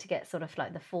lovely to get sort of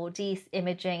like the 4D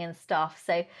imaging and stuff.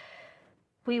 So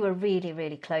we were really,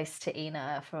 really close to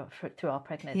Ina through our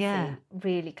pregnancy. Yeah.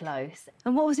 Really close.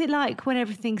 And what was it like when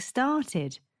everything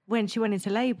started, when she went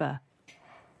into labour?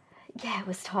 Yeah, it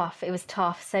was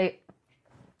tough. So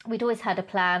we'd always had a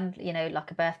plan,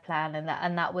 like a birth plan,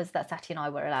 and that was that Sati and I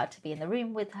were allowed to be in the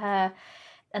room with her,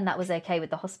 and that was okay with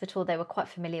the hospital. They were quite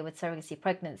familiar with surrogacy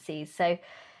pregnancies. So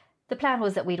the plan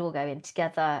was that we'd all go in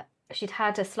together. She'd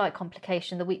had a slight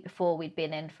complication the week before. We'd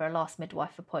been in for a last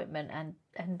midwife appointment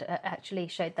and actually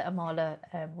showed that Amala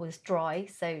was dry.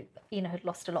 So, had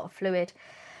lost a lot of fluid.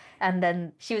 And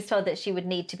then she was told that she would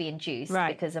need to be induced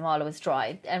because Amala was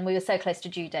dry. And we were so close to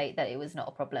due date that it was not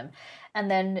a problem. And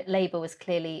then labour was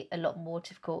clearly a lot more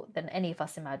difficult than any of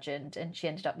us imagined. And she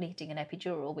ended up needing an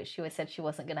epidural, which she always said she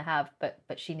wasn't going to have,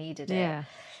 but she needed it. Yeah.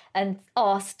 And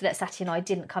asked that Sati and I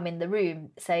didn't come in the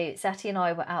room. So Sati and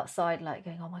I were outside, like,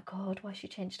 going, oh my God, why has she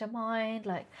changed her mind?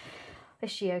 Like, is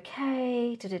she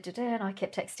okay? And I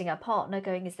kept texting our partner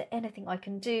going, is there anything I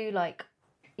can do? Like,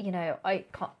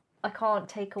 I can't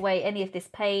take away any of this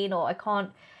pain, or I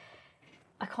can't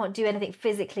do anything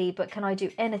physically, but can I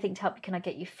do anything to help you? Can I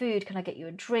get you food? Can I get you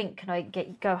a drink? Can I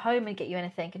go home and get you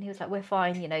anything? And he was like, we're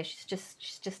fine, she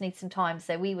just needs some time.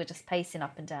 So we were just pacing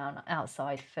up and down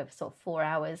outside for sort of 4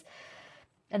 hours.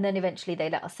 And then eventually they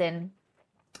let us in.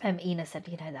 Ina said,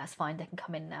 that's fine, they can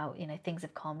come in now, things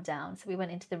have calmed down. So we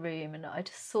went into the room and I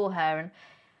just saw her, and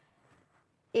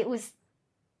it was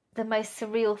the most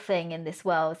surreal thing in this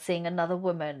world, seeing another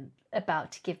woman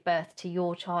about to give birth to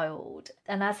your child.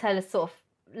 And as her sort of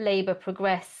labour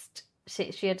progressed,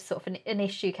 she had sort of an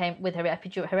issue came with her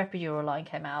epidural line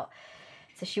came out.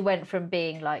 So she went from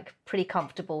being like pretty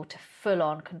comfortable to full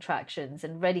on contractions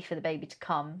and ready for the baby to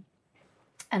come.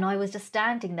 And I was just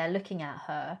standing there looking at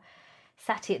her.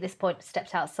 Sati at this point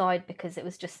stepped outside because it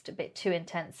was just a bit too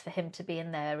intense for him to be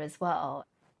in there as well.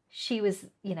 She was,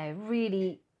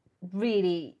 really,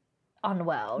 really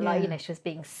unwell. Yeah. Like, she was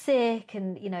being sick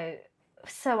and,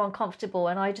 so uncomfortable.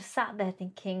 And I just sat there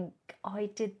thinking, I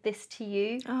did this to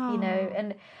you,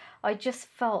 and I just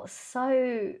felt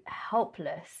so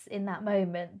helpless in that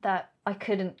moment that I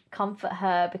couldn't comfort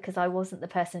her because I wasn't the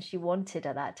person she wanted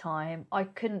at that time. I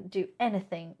couldn't do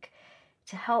anything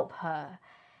to help her.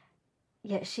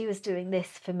 Yet she was doing this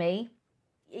for me.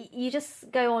 You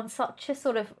just go on such a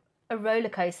sort of a roller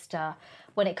coaster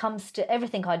when it comes to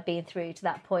everything I'd been through to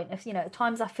that point. If, at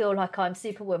times I feel like I'm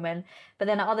Superwoman, but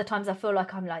then at other times I feel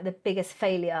like I'm like the biggest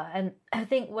failure. And I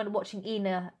think when watching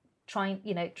Ina trying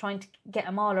to get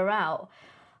Amala out,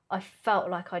 I felt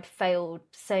like I'd failed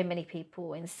so many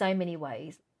people in so many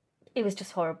ways. It was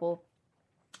just horrible.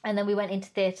 And then we went into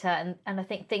theatre, and I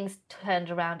think things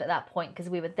turned around at that point because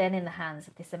we were then in the hands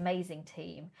of this amazing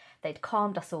team. They'd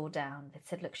calmed us all down. They'd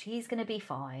said, look, she's going to be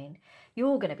fine.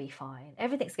 You're going to be fine.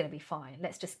 Everything's going to be fine.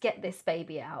 Let's just get this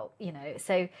baby out,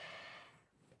 So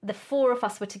the four of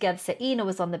us were together. So Ina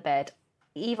was on the bed.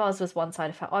 Evars was one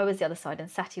side of her. I was the other side, and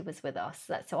Sati was with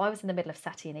us. So I was in the middle of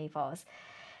Sati and Evars.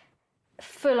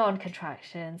 Full-on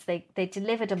contractions. They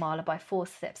delivered Amala by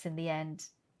forceps in the end.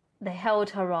 They held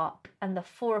her up, and the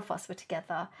four of us were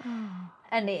together.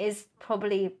 And it is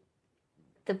probably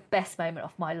the best moment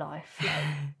of my life.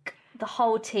 Like, the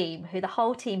whole team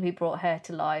who brought her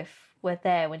to life were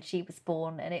there when she was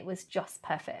born, and it was just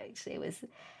perfect. It was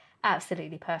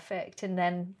absolutely perfect. And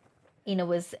then Ina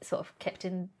was sort of kept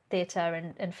in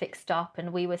theatre and fixed up,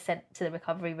 and we were sent to the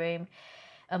recovery room.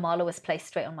 Amala was placed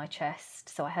straight on my chest,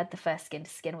 so I had the first skin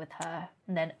to skin with her,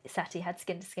 and then Sati had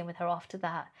skin to skin with her after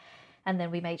that. And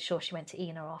then we made sure she went to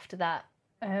Ina after that.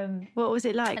 What was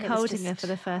it like holding her for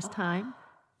the first time?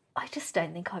 I just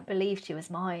don't think I believed she was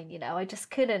mine. I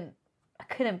just couldn't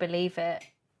believe it.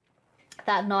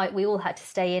 That night we all had to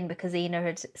stay in because Ina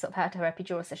had sort of had her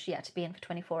epidural, so she had to be in for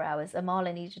 24 hours.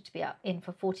 Amala needed to be in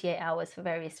for 48 hours for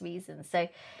various reasons. So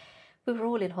we were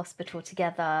all in hospital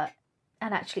together,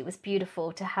 and actually it was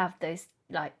beautiful to have those,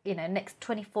 like, you know, next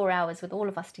 24 hours with all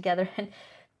of us together. And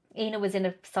Ina was in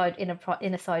a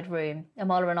side room,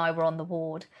 Amala and I were on the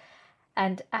ward,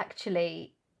 and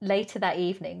actually later that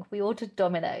evening we ordered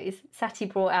Domino's. Sati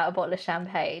brought out a bottle of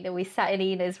champagne and we sat in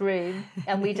Ina's room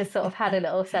and we just sort of had a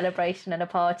little celebration and a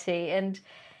party, and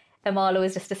Amala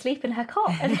was just asleep in her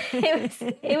cot, and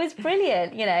it was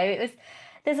brilliant. You know,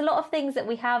 there's a lot of things that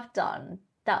we have done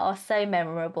that are so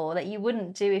memorable that you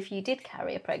wouldn't do if you did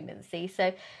carry a pregnancy.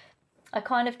 So I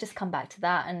kind of just come back to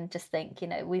that and just think, you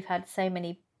know, we've had so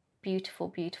many beautiful,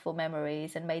 beautiful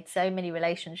memories and made so many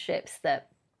relationships that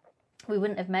we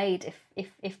wouldn't have made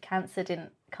if cancer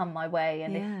didn't come my way,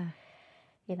 and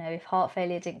if heart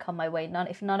failure didn't come my way.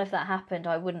 If none of that happened,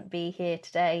 I wouldn't be here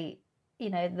today,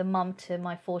 you know, the mum to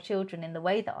my 4 children in the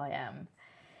way that I am.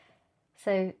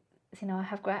 So, you know, I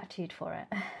have gratitude for it.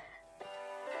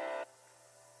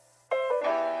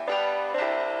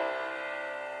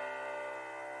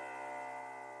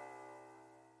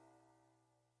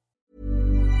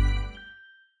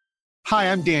 Hi,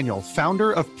 I'm Daniel,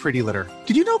 founder of Pretty Litter.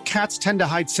 Did you know cats tend to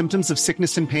hide symptoms of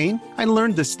sickness and pain? I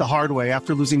learned this the hard way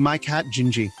after losing my cat,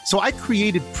 Gingy. So I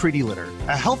created Pretty Litter,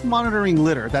 a health monitoring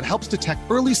litter that helps detect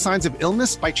early signs of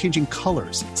illness by changing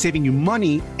colors, saving you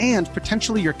money and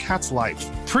potentially your cat's life.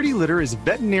 Pretty Litter is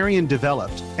veterinarian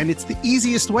developed, and it's the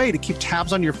easiest way to keep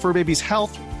tabs on your fur baby's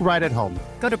health right at home.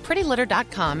 Go to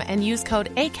prettylitter.com and use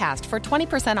code ACAST for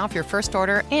 20% off your first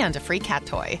order and a free cat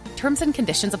toy. Terms and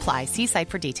conditions apply. See site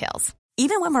for details.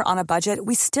 Even when we're on a budget,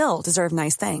 we still deserve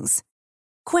nice things.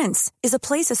 Quince is a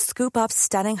place to scoop up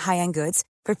stunning high-end goods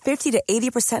for 50 to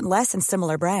 80% less than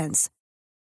similar brands.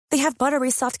 They have buttery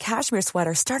soft cashmere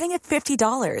sweaters starting at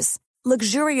 $50,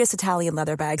 luxurious Italian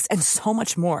leather bags, and so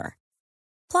much more.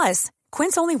 Plus,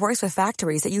 Quince only works with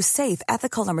factories that use safe,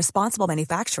 ethical, and responsible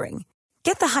manufacturing.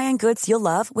 Get the high-end goods you'll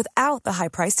love without the high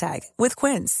price tag with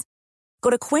Quince. Go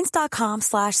to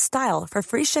quince.com/style for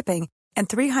free shipping and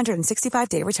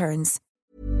 365-day returns.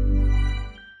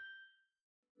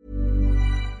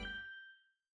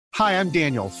 Hi, I'm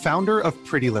Daniel, founder of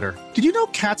Pretty Litter. Did you know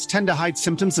cats tend to hide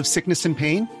symptoms of sickness and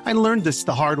pain? I learned this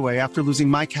the hard way after losing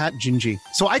my cat, Gingy.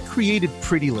 So I created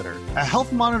Pretty Litter, a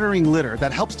health monitoring litter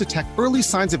that helps detect early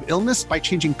signs of illness by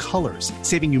changing colors,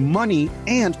 saving you money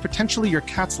and potentially your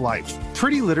cat's life.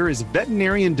 Pretty Litter is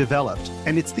veterinarian developed,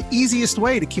 and it's the easiest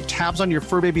way to keep tabs on your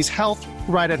fur baby's health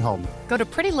right at home. Go to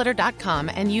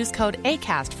prettylitter.com and use code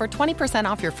ACAST for 20%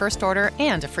 off your first order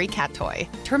and a free cat toy.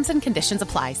 Terms and conditions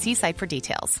apply. See site for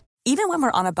details. Even when we're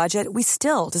on a budget, we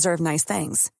still deserve nice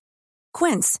things.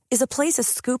 Quince is a place to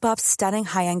scoop up stunning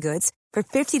high-end goods for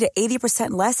 50 to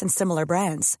 80% less than similar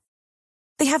brands.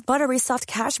 They have buttery soft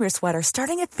cashmere sweaters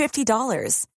starting at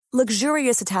 $50,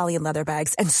 luxurious Italian leather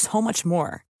bags, and so much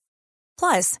more.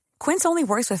 Plus, Quince only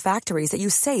works with factories that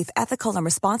use safe, ethical, and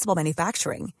responsible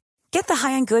manufacturing. Get the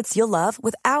high-end goods you'll love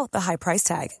without the high price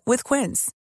tag with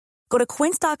Quince. Go to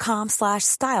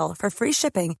quince.com/style for free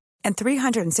shipping and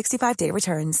 365-day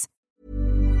returns.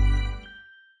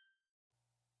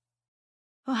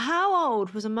 Well, how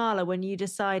old was Amala when you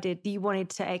decided you wanted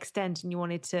to extend and you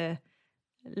wanted to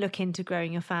look into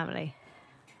growing your family?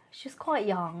 She was quite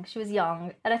young. She was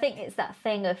young. And I think it's that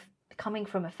thing of coming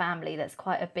from a family that's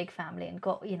quite a big family and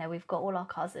we've got all our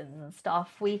cousins and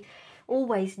stuff. We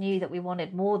always knew that we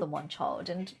wanted more than one child.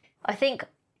 And I think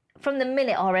from the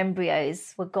minute our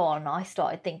embryos were gone, I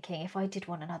started thinking, if I did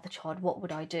want another child, what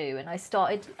would I do? And I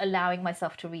started allowing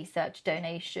myself to research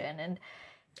donation. And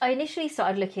I initially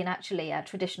started looking actually at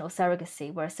traditional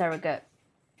surrogacy, where a surrogate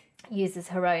uses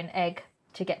her own egg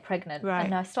to get pregnant. Right.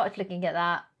 And I started looking at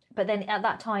that. But then at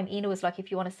that time, Ina was like, if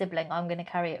you want a sibling, I'm going to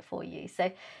carry it for you.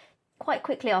 So quite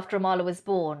quickly after Amala was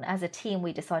born, as a team,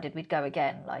 we decided we'd go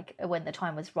again, like when the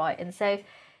time was right. And so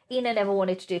Ina never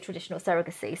wanted to do traditional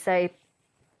surrogacy. So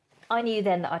I knew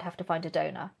then that I'd have to find a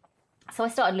donor. So I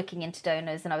started looking into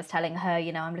donors and I was telling her,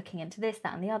 you know, I'm looking into this,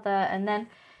 that and the other. And then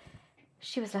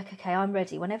she was like, okay, I'm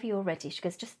ready. Whenever you're ready. She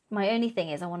goes, just my only thing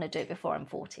is I want to do it before I'm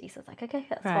 40. So I was like, okay,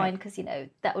 that's fine. Because, you know,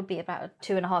 that would be about a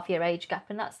 2.5 year age gap.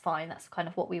 And that's fine. That's kind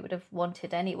of what we would have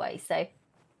wanted anyway. So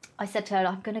I said to her,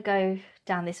 I'm going to go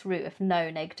down this route of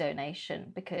known egg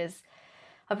donation because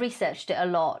I've researched it a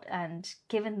lot. And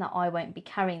given that I won't be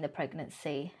carrying the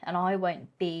pregnancy and I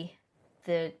won't be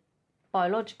the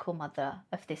biological mother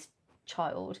of this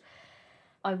child,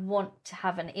 I want to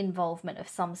have an involvement of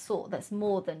some sort that's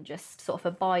more than just sort of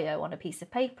a bio on a piece of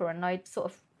paper. And I'd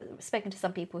sort of spoken to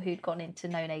some people who'd gone into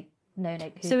known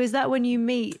egg. So is that when you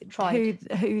meet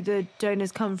who the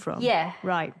donors come from? Yeah.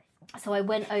 Right. So I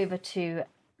went over to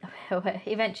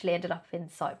eventually ended up in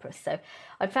Cyprus. So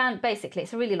I'd found, basically,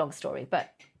 it's a really long story,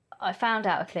 but I found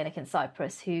out a clinic in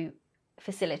Cyprus who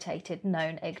facilitated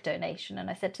known egg donation. And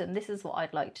I said to them, this is what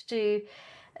I'd like to do.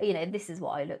 You know, this is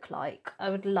what I look like. I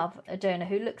would love a donor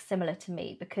who looks similar to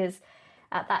me, because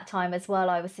at that time as well,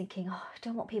 I was thinking, oh, I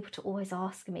don't want people to always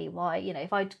ask me why, you know,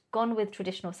 if I'd gone with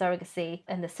traditional surrogacy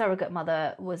and the surrogate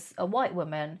mother was a white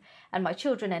woman and my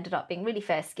children ended up being really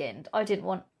fair-skinned, I didn't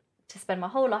want to spend my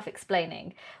whole life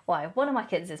explaining why one of my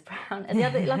kids is brown and the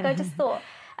other, like, I just thought,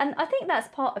 and I think that's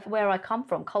part of where I come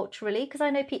from culturally, because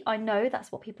I know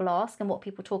that's what people ask and what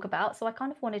people talk about, so I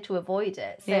kind of wanted to avoid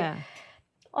it. So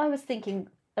I was thinking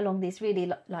along these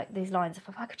really, like, these lines of,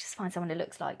 if I could just find someone who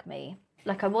looks like me.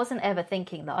 Like, I wasn't ever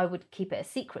thinking that I would keep it a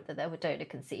secret that they were donor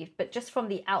conceived, but just from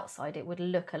the outside, it would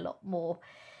look a lot more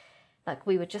like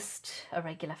we were just a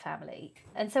regular family.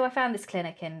 And so I found this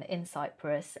clinic in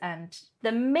Cyprus, and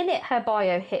the minute her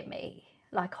bio hit me,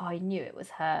 like, I knew it was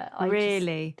her.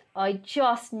 I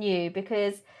just knew,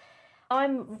 because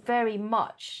I'm very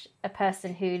much a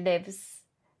person who lives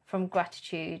from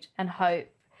gratitude and hope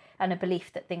and a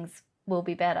belief that things will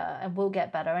be better and will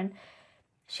get better. And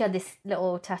she had this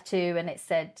little tattoo and it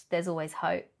said, there's always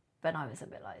hope. And I was a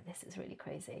bit like, this is really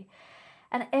crazy.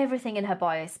 And everything in her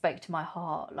bio spoke to my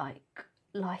heart,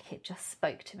 like it just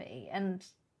spoke to me. And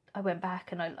I went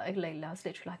back and I was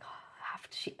literally like, oh,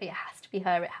 it has to be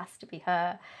her, it has to be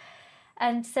her.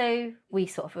 And so we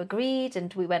sort of agreed,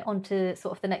 and we went on to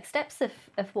sort of the next steps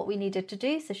of what we needed to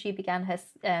do. So she began her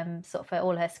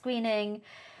all her screening.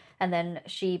 And then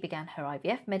she began her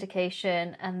IVF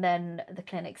medication. And then the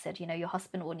clinic said, you know, your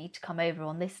husband will need to come over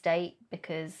on this date,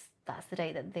 because that's the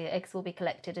date that the eggs will be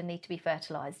collected and need to be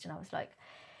fertilised. And I was like,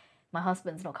 my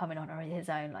husband's not coming on his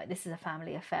own. Like, this is a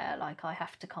family affair. Like, I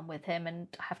have to come with him, and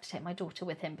I have to take my daughter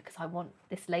with him, because I want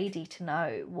this lady to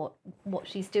know what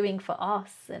she's doing for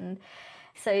us. And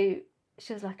so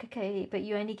she was like, okay, but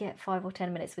you only get 5 or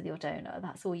 10 minutes with your donor.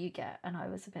 That's all you get. And I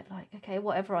was a bit like, okay,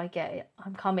 whatever I get,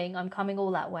 I'm coming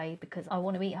all that way, because I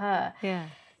want to meet her. Yeah.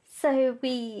 So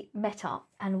we met up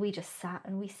and we just sat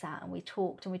and we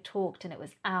talked, and it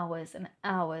was hours and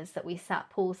hours that we sat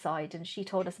poolside, and she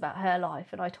told us about her life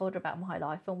and I told her about my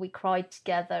life, and we cried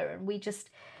together, and we just,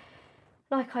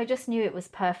 like, I just knew it was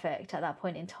perfect at that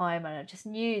point in time, and I just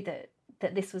knew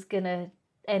that this was going to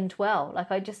end well. Like,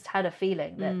 I just had a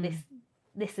feeling that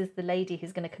this is the lady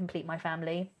who's going to complete my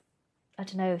family. I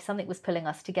don't know, something was pulling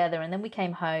us together. And then we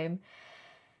came home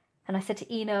and I said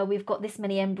to Ina, we've got this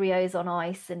many embryos on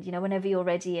ice, and, you know, whenever you're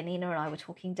ready. And Ina and I were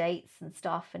talking dates and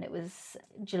stuff, and it was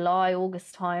July,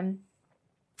 August time.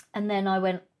 And then I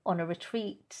went on a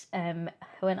retreat. I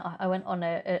went on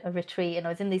a retreat, and I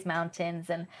was in these mountains,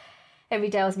 and every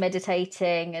day I was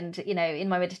meditating. And, you know, in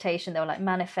my meditation, they were like,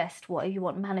 manifest what you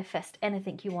want, manifest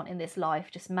anything you want in this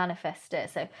life, just manifest it.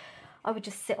 So I would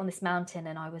just sit on this mountain,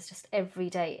 and I was just every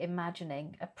day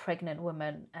imagining a pregnant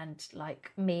woman, and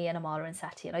like me and Amala and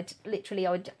Sati. And I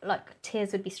would, like,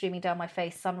 tears would be streaming down my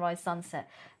face, sunrise, sunset.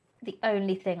 The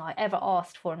only thing I ever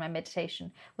asked for in my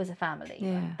meditation was a family.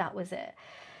 Yeah. Like, that was it.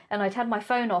 And I'd had my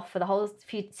phone off for the whole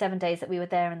 7 days that we were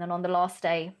there. And then on the last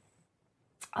day,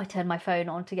 I turned my phone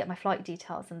on to get my flight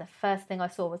details. And the first thing I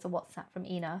saw was a WhatsApp from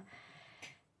Ina.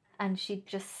 And she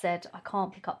just said, I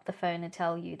can't pick up the phone and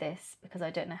tell you this because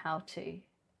I don't know how to,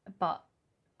 but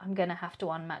I'm going to have to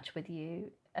unmatch with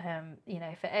you. You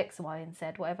know, for X, Y, and Z,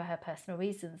 whatever her personal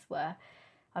reasons were,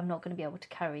 I'm not going to be able to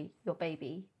carry your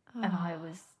baby. Oh. And I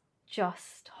was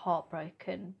just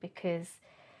heartbroken, because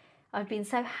I'd been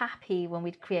so happy when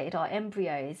we'd created our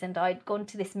embryos, and I'd gone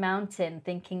to this mountain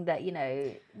thinking that, you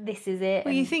know, this is it.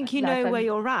 Well, you think you know where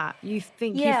you're at. You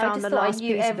think you found the last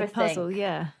piece of the puzzle.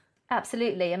 Yeah.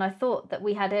 Absolutely. And I thought that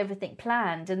we had everything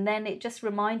planned. And then it just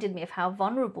reminded me of how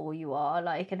vulnerable you are,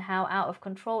 like, and how out of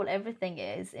control everything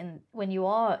is when you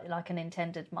are like an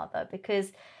intended mother,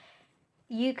 because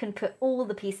you can put all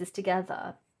the pieces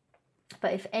together.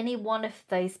 But if any one of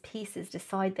those pieces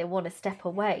decide they want to step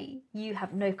away, you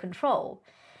have no control.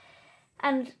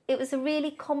 And it was a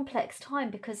really complex time,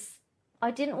 because I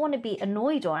didn't want to be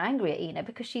annoyed or angry at Ina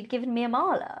because she'd given me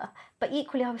Amala. But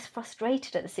equally, I was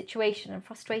frustrated at the situation and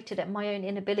frustrated at my own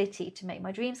inability to make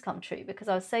my dreams come true, because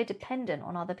I was so dependent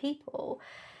on other people.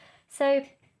 So,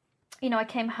 you know, I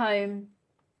came home,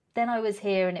 then I was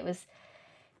here, and it was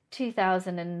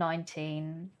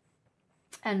 2019.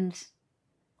 And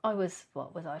I was,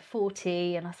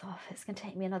 40? And I thought, it's going to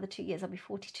take me another 2 years. I'll be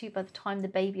 42 by the time the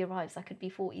baby arrives. I could be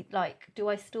 40. Like, do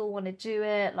I still want to do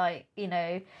it? Like, you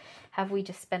know, have we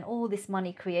just spent all this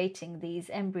money creating these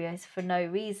embryos for no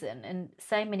reason? And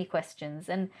so many questions.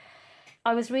 And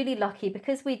I was really lucky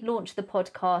because we'd launched the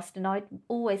podcast and I'd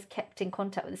always kept in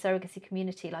contact with the surrogacy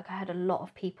community. Like I had a lot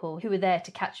of people who were there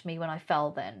to catch me when I fell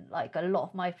then. Like a lot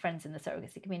of my friends in the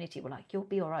surrogacy community were like, you'll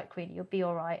be all right, Queenie, you'll be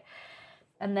all right.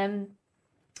 And then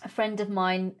a friend of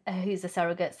mine who's a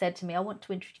surrogate said to me, I want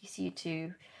to introduce you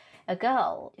to a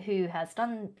girl who has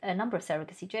done a number of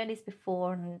surrogacy journeys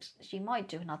before and she might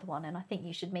do another one. And I think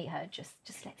you should meet her. Just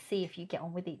let's see if you get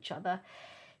on with each other.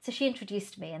 So she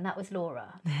introduced me, and that was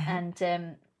Laura.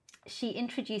 And she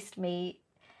introduced me,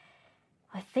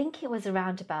 I think it was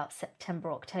around about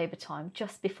September, October time,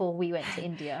 just before we went to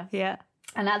India. Yeah.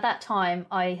 And at that time,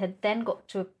 I had then got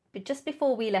to, just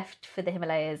before we left for the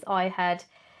Himalayas, I had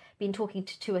been talking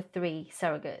to 2 or 3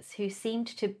 surrogates who seemed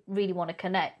to really want to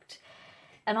connect.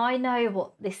 And I know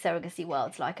what this surrogacy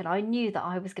world's like, and I knew that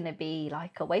I was going to be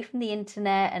like away from the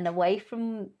internet and away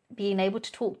from being able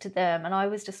to talk to them. And I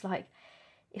was just like,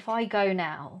 if I go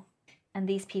now and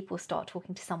these people start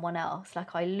talking to someone else,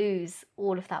 like I lose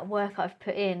all of that work I've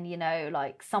put in, you know,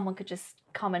 like someone could just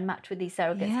come and match with these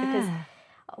surrogates because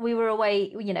we were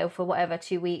away, you know, for whatever,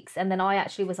 2 weeks. And then I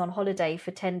actually was on holiday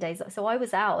for 10 days. So I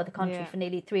was out of the country for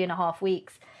nearly 3.5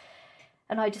 weeks.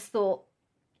 And I just thought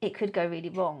it could go really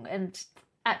wrong. And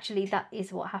actually that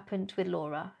is what happened with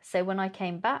Laura. So when I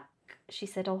came back, she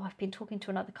said, oh, I've been talking to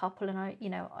another couple and I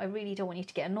really don't want you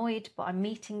to get annoyed, but I'm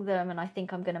meeting them and I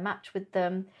think I'm going to match with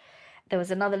them. There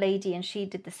was another lady and she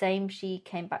did the same. She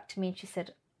came back to me and she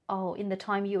said, oh, in the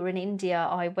time you were in India,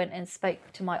 I went and spoke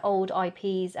to my old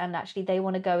IPs and actually they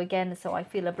want to go again. So I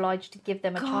feel obliged to give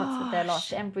them a chance with their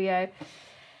last embryo.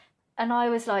 And I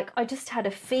was like, I just had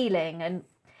a feeling. And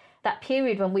that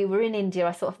period when we were in India,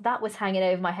 I sort of, that was hanging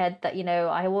over my head that, you know,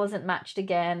 I wasn't matched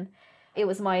again. It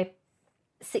was my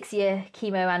 6-year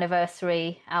chemo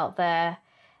anniversary out there.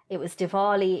 It was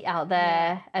Diwali out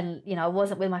there and, you know, I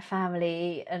wasn't with my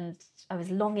family and I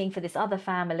was longing for this other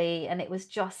family and it was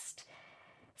just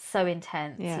so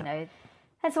intense, you know.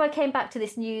 And so I came back to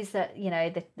this news that, you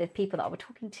know, the people that I was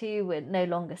talking to were no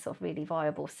longer sort of really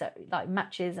viable, so like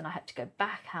matches, and I had to go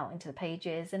back out into the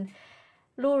pages. And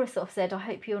Laura sort of said, I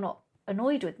hope you're not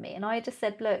annoyed with me. And I just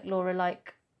said, look, Laura,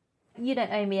 like, you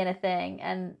don't owe me anything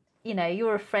and, you know,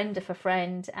 you're a friend of a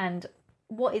friend and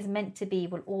what is meant to be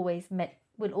will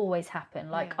always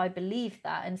happen. Like, I believe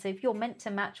that. And so if you're meant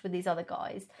to match with these other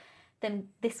guys, then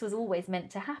this was always meant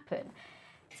to happen.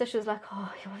 So she was like,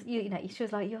 oh, you know, she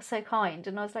was like, you're so kind.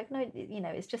 And I was like, no, you know,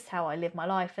 it's just how I live my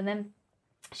life. And then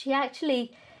she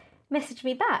actually messaged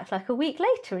me back like a week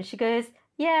later and she goes,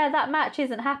 yeah, that match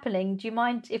isn't happening. Do you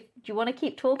want to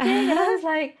keep talking? And I was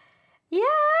like, yeah,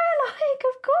 like,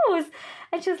 of course.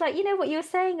 And she was like, you know what you were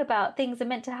saying about things are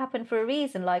meant to happen for a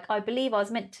reason. Like, I believe I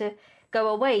was meant to go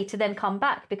away to then come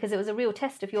back because it was a real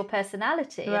test of your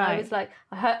personality. Right. And I was like,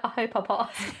 I hope I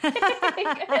passed.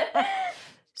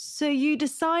 So you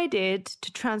decided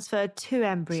to transfer 2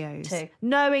 embryos,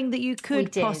 knowing that you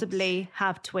could possibly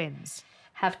have twins.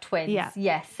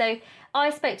 Yes. So I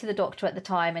spoke to the doctor at the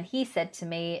time and he said to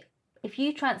me, if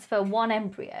you transfer 1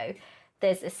 embryo,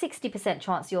 there's a 60%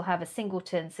 chance you'll have a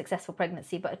singleton successful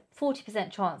pregnancy, but a 40%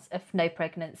 chance of no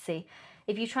pregnancy.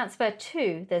 If you transfer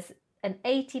 2, there's an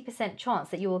 80% chance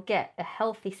that you will get a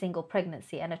healthy single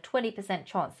pregnancy and a 20%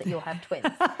 chance that you'll have twins.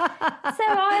 So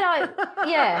I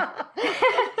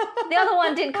the other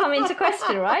one didn't come into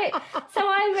question, right? So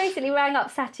I basically rang up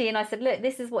Sati and I said, look,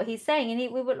 this is what he's saying.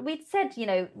 And we'd said, you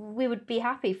know, we would be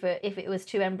happy if it was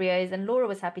 2 embryos and Laura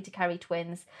was happy to carry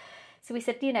twins. So we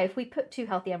said, you know, if we put 2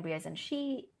 healthy embryos and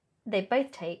they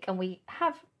both take and we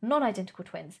have non-identical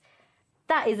twins,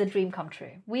 that is a dream come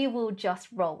true. We will just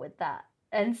roll with that.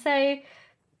 And so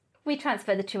we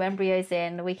transferred the 2 embryos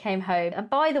in, we came home. And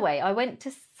by the way, I went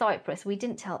to Cyprus. We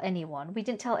didn't tell anyone. We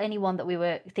didn't tell anyone that we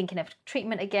were thinking of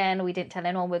treatment again. We didn't tell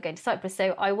anyone we were going to Cyprus.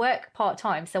 So I work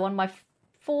part-time. So on my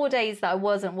 4 days that I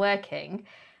wasn't working,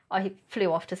 I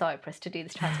flew off to Cyprus to do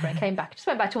this transfer and came back. Just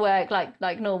went back to work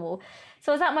like normal.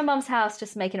 So I was at my mum's house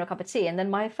just making her a cup of tea and then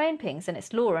my phone pings and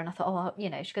it's Laura. And I thought, oh, you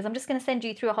know, she goes, I'm just going to send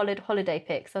you through a holiday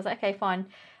pic. So I was like, okay, fine.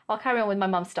 I'll carry on with my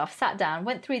mum's stuff. Sat down,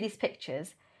 went through these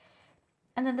pictures.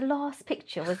 And then the last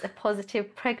picture was a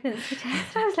positive pregnancy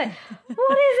test. I was like,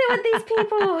 what is it with these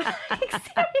people? Like,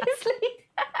 seriously?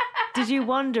 Did you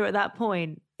wonder at that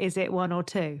point, is it 1 or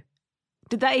 2?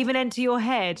 Did that even enter your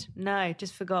head? No,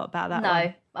 just forgot about that one.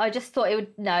 No, I just thought it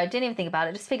would, no, didn't even think about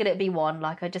it. Just figured it'd be 1.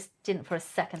 Like, I just didn't for a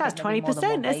second. That's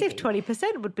 20%, as if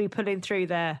 20% would be pulling through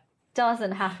there.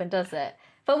 Doesn't happen, does it?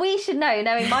 But we should know,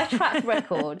 knowing my track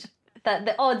record, that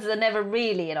the odds are never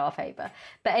really in our favour.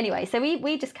 But anyway, so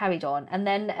we just carried on. And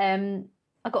then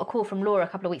I got a call from Laura a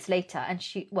couple of weeks later and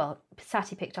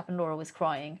Sati picked up and Laura was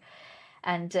crying.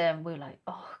 And we were like,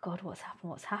 oh God,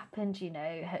 what's happened? You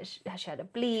know, has she had a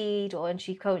bleed? And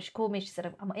she called me, she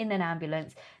said, I'm in an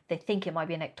ambulance. They think it might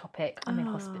be an ectopic. I'm in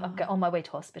hospital. I'm on my way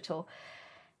to hospital.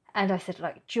 And I said,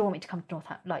 like, do you want me to come to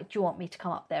Northampton? Like, do you want me to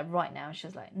come up there right now? And she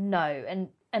was like, no.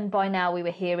 And by now we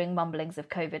were hearing mumblings of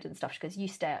COVID and stuff. She goes, you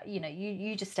stay, you know,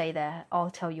 you just stay there.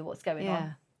 I'll tell you what's going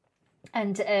on.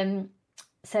 And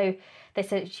so they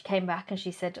said, she came back and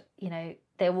she said, you know,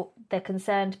 they're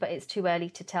concerned, but it's too early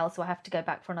to tell. So I have to go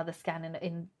back for another scan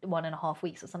in 1.5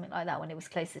 weeks or something like that, when it was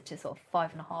closer to sort of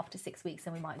 5.5 to 6 weeks,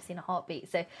 and we might have seen a heartbeat.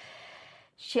 So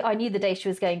I knew the day she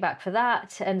was going back for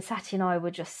that, and Sati and I were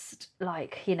just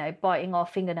like, you know, biting our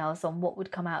fingernails on what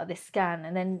would come out of this scan.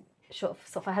 And then sort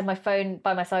of I had my phone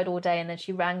by my side all day, and then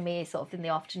she rang me sort of in the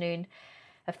afternoon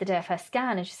of the day of her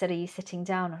scan, and she said, are you sitting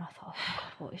down? And I thought, oh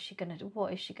God, what is she going to do?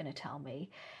 What is she going to tell me?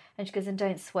 And she goes, and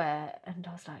don't swear. And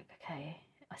I was like, okay.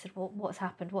 I said, well, what's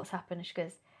happened? And she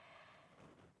goes,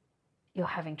 you're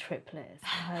having triplets.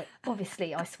 And I,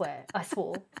 obviously, I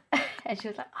swore. And she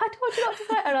was like, I told you not to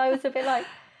swear. And I was a bit like,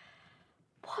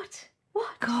 what?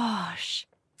 Gosh.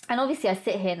 And obviously I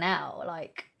sit here now,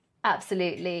 like,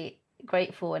 absolutely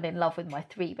grateful and in love with my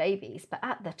 3 babies. But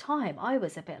at the time, I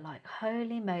was a bit like,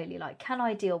 holy moly, like, can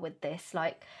I deal with this?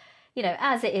 Like, you know,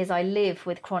 as it is, I live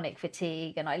with chronic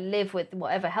fatigue and I live with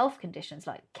whatever health conditions.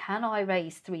 Like, can I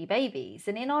raise 3 babies?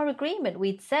 And in our agreement,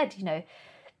 we'd said, you know,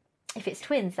 if it's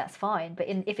twins, that's fine. But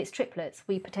if it's triplets,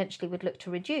 we potentially would look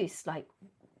to reduce. Like,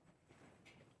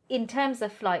 in terms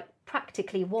of, like,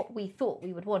 practically what we thought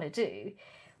we would want to do,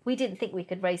 we didn't think we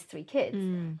could raise 3 kids.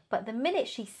 But the minute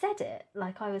she said it,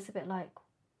 like, I was a bit like,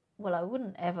 well, I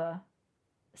wouldn't ever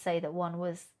say that one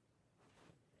was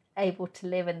able to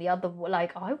live and the other,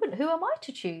 like, I wouldn't, who am I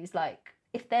to choose? Like,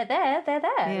 if they're there, they're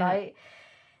there. Yeah. Like,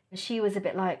 she was a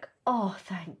bit like, oh,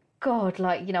 thank God.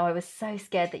 Like, you know, I was so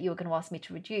scared that you were going to ask me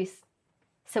to reduce.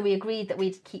 So we agreed that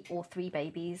we'd keep all 3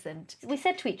 babies. And we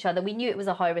said to each other, we knew it was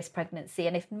a high-risk pregnancy.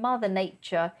 And if Mother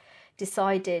Nature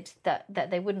decided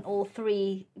that they wouldn't all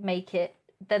 3 make it,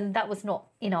 then that was not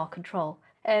in our control.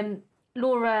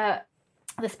 Laura,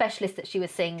 the specialist that she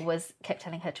was seeing, kept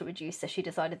telling her to reduce. So she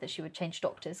decided that she would change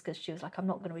doctors, because she was like, I'm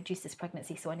not going to reduce this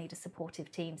pregnancy, so I need a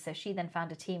supportive team. So she then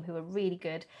found a team who were really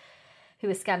good, who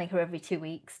were scanning her every 2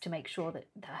 weeks to make sure that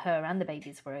her and the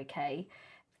babies were okay.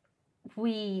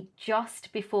 We,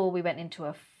 just before we went into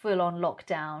a full-on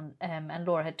lockdown, and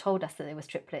Laura had told us that there was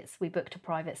triplets, we booked a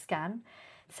private scan.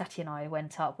 Sati and I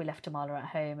went up, we left Amala at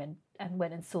home and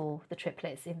went and saw the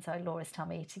triplets inside Laura's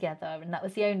tummy together. And that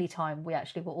was the only time we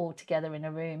actually were all together in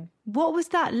a room. What was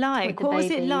that like? What was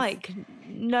it like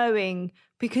knowing,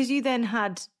 because you then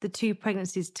had the 2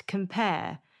 pregnancies to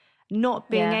compare, not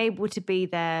being able to be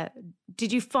there?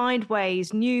 Did you find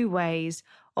new ways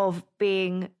of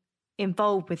being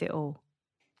involved with it all?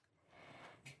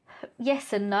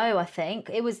 Yes and no, I think.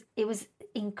 It was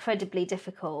incredibly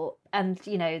difficult, and,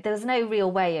 you know, there was no real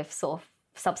way of sort of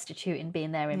substituting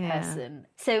being there in person.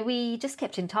 So we just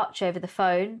kept in touch over the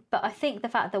phone. But I think the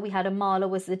fact that we had Amala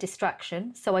was the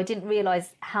distraction. So I didn't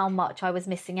realise how much I was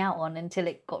missing out on until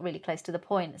it got really close to the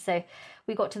point. So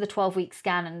we got to the 12-week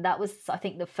scan, and that was, I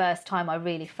think, the first time I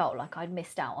really felt like I'd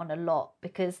missed out on a lot,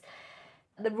 because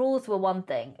the rules were one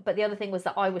thing, but the other thing was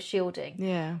that I was shielding.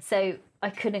 Yeah. So I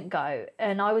couldn't go,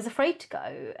 and I was afraid to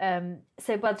go.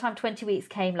 So by the time 20 weeks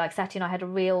came, like, Sati and I had a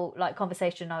real, like,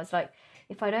 conversation. I was like,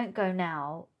 if I don't go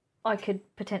now, I could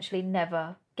potentially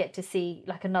never get to see,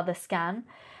 like, another scan.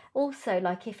 Also,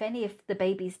 like, if any of the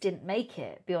babies didn't make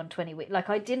it beyond 20 weeks, like,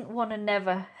 I didn't want to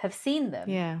never have seen them.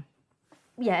 Yeah.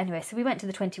 Yeah, anyway, so we went to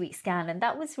the 20-week scan, and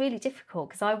that was really difficult,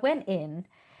 because I went in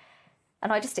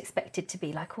and I just expected to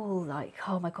be like, oh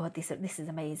my God, this is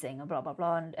amazing, and blah, blah,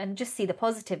 blah, and just see the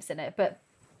positives in it.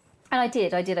 And I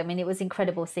did. I mean, it was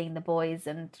incredible seeing the boys,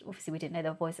 and obviously we didn't know they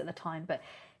were boys at the time, but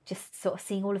just sort of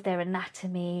seeing all of their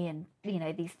anatomy and, you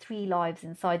know, these 3 lives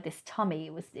inside this tummy,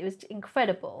 it was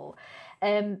incredible.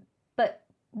 But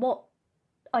what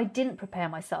I didn't prepare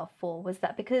myself for was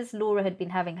that, because Laura had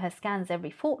been having her scans every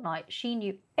fortnight, she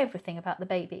knew everything about the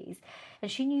babies,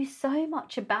 and she knew so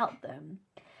much about them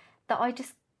that I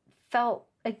just felt,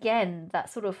 again,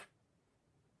 that sort of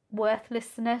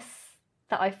worthlessness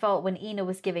that I felt when Ina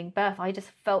was giving birth. I just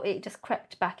felt it just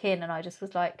crept back in, and I just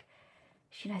was like,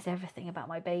 she knows everything about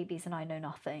my babies and I know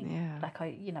nothing. Yeah. Like,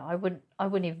 I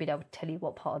wouldn't even be able to tell you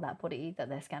what part of that body that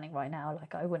they're scanning right now.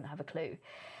 Like, I wouldn't have a clue.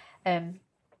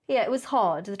 Yeah, it was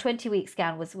hard. The 20-week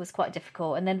scan was quite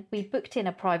difficult. And then we booked in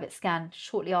a private scan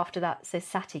shortly after that, so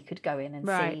Sati could go in and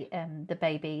see the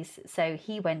babies. So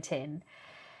he went in.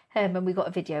 And we got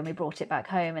a video and we brought it back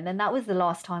home. And then that was the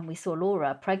last time we saw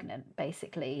Laura pregnant,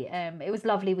 basically. It was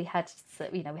lovely. We had a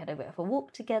bit of a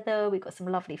walk together. We got some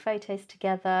lovely photos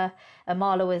together.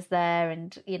 Amala was there.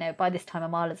 And, by this time,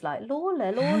 Amala's like,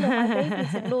 Lola, my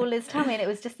baby's in Lola's tummy. And it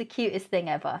was just the cutest thing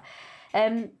ever.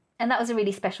 And that was a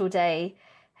really special day.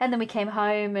 And then we came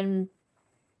home and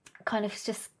kind of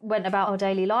just went about our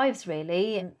daily lives,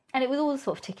 really. And it was all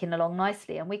sort of ticking along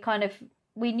nicely. And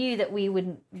we knew that we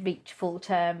wouldn't reach full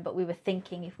term, but we were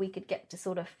thinking if we could get to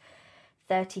sort of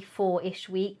 34-ish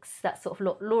weeks, that sort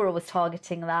of Laura was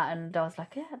targeting that, and I was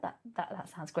like, yeah, that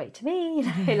sounds great to me.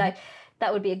 Like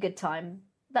that would be a good time.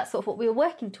 That's sort of what we were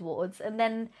working towards. And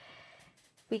then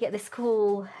we get this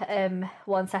call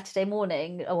one Saturday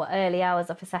morning, or early hours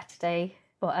of Sunday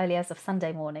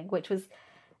morning, which was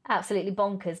absolutely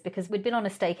bonkers because we'd been on a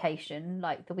staycation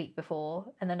like the week before,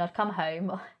 and then I'd come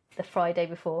home the Friday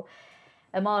before.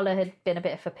 Amala had been a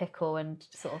bit of a pickle and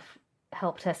sort of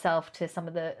helped herself to some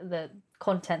of the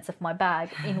contents of my bag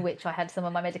in which I had some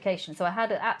of my medication. So I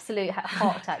had an absolute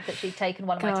heart attack that she'd taken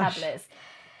one of my tablets.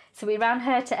 So we ran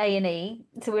her to A&E.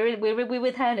 So we were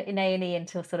with her in A&E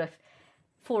until sort of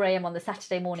 4 a.m. on the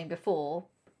Saturday morning before,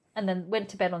 and then went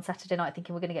to bed on Saturday night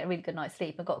thinking we're going to get a really good night's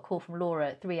sleep, and got a call from Laura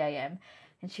at 3 a.m.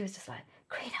 and she was just like,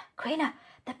 Karina,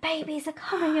 the babies are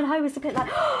coming. And I was a bit like,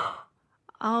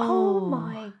 oh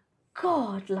my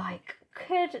God, like,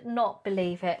 could not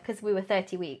believe it, because we were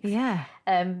 30 weeks. Yeah.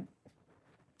 And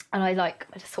I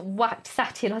just sort of whacked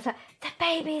Sati, and I was like, the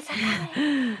babies are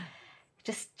coming.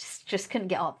 just couldn't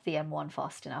get up the M1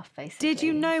 fast enough, basically. Did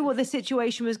you know what the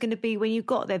situation was going to be when you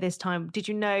got there this time? Did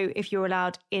you know if you were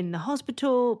allowed in the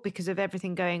hospital because of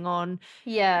everything going on?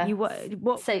 Yeah.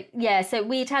 What? So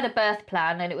we'd had a birth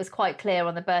plan, and it was quite clear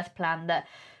on the birth plan that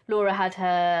Laura had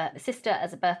her sister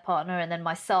as a birth partner, and then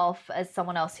myself as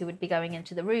someone else who would be going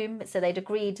into the room. So they'd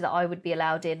agreed that I would be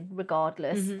allowed in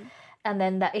regardless. Mm-hmm. And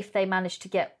then that if they managed to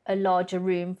get a larger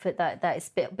room for that is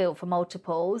built for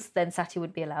multiples, then Sati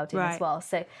would be allowed in as well.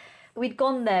 So we'd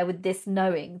gone there with this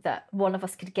knowing that one of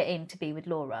us could get in to be with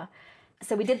Laura.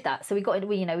 So we did that. So we got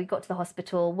to the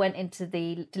hospital, went into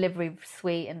the delivery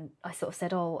suite, and I sort of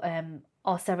said,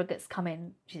 our surrogate's come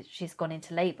in. She's gone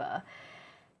into labour.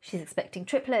 She's expecting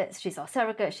triplets. She's our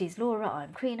surrogate. She's Laura.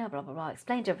 I'm Karina, blah, blah, blah. I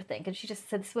explained everything. And she just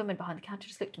said, this woman behind the counter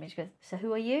just looked at me. She goes, so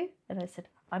who are you? And I said,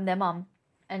 I'm their mum.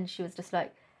 And she was just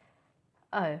like,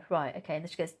 oh, right, okay. And then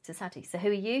she goes to Sati, so who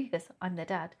are you? He goes, I'm their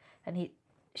dad. And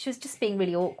she was just being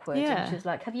really awkward. Yeah. And she was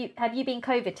like, have you been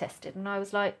COVID tested? And I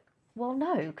was like, well,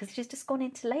 no, because she's just gone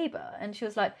into labour. And she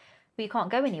was like, well, you can't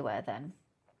go anywhere then.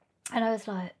 And I was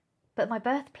like, but my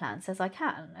birth plan says I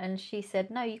can. And she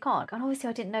said, no, you can't. And obviously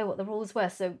I didn't know what the rules were,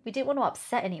 so we didn't want to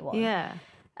upset anyone. Yeah.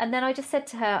 And then I just said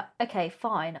to her, okay,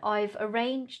 fine. I've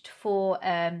arranged for...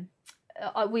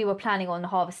 we were planning on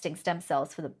harvesting stem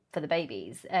cells for the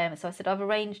babies. So I said, I've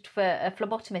arranged for a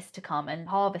phlebotomist to come and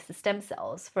harvest the stem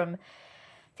cells from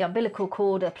the umbilical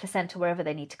cord, the placenta, wherever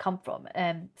they need to come from.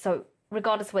 So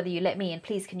regardless of whether you let me in,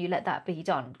 please can you let that be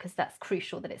done? Because that's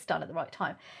crucial that it's done at the right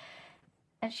time.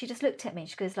 And she just looked at me and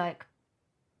she goes like,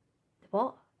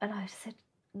 what? And I said,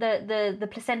 the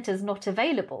placenta's not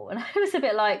available. And I was a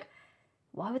bit like,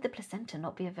 why would the placenta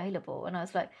not be available? And I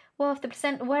was like, well, if the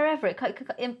placenta, wherever,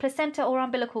 in placenta or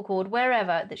umbilical cord,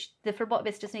 wherever, the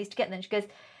phlebotomist just needs to get there. And she goes,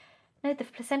 no, the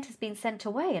placenta's been sent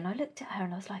away. And I looked at her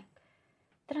and I was like,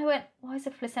 then I went, why is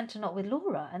the placenta not with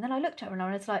Laura? And then I looked at her and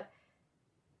I was like,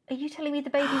 are you telling me the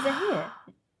babies are here?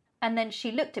 And then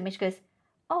she looked at me, she goes,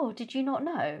 oh, did you not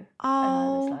know? Oh. And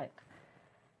I was like,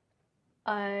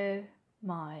 oh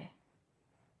my,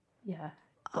 yeah.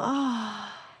 Gosh.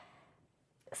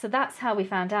 So that's how we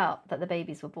found out that the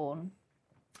babies were born.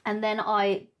 And then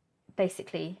I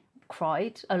basically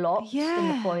cried a lot in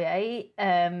the foyer,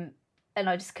 and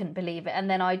I just couldn't believe it. And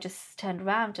then I just turned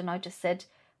around and I just said,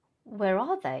 where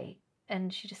are they?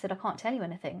 And she just said, I can't tell you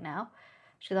anything now.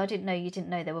 She said, I didn't know you didn't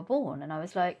know they were born. And I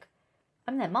was like,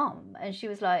 I'm their mum. And she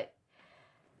was like,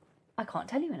 I can't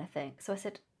tell you anything. So I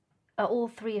said, are all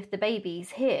three of the babies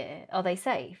here? Are they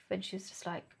safe? And she was just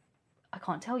like, I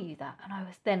can't tell you that.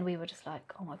 And we were just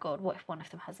like, oh my God, what if one of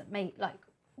them hasn't made, like,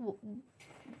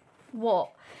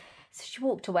 what? So she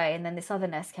walked away, and then this other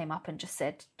nurse came up and just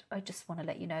said, I just want to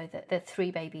let you know that the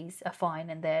three babies are fine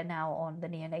and they're now on the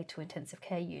neonatal intensive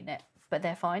care unit, but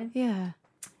they're fine. Yeah.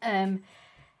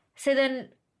 So then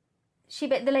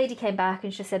the lady came back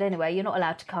and she said, anyway, you're not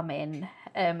allowed to come in.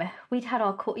 We'd had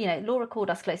our call, Laura called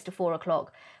us close to 4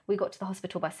 o'clock. We got to the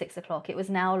hospital by 6 o'clock. It was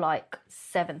now like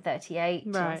 7:38.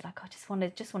 Right. So I was like, I just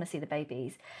want to see the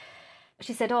babies.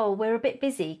 she said, "Oh, we're a bit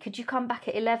busy. Could you come back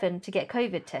at 11 to get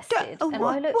COVID tested?" And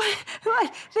I looked...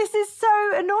 What? This is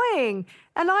so annoying.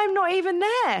 And I'm not even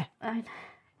there.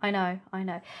 I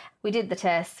know. We did the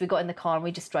tests, we got in the car and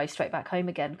we just drove straight back home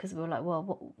again because we were like,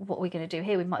 well, what are we going to do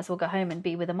here? We might as well go home and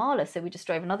be with Amala. So we just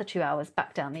drove another 2 hours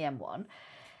back down the M1.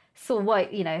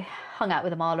 Hung out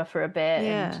with Amala for a bit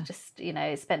and just,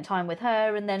 spent time with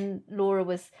her. And then Laura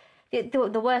was...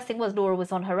 The worst thing was Laura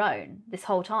was on her own this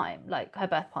whole time. Like, her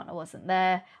birth partner wasn't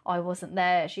there. I wasn't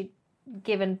there. She'd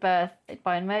given birth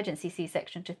by emergency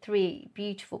C-section to 3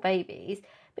 beautiful babies,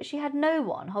 but she had no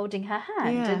one holding her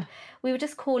hand. Yeah. And we were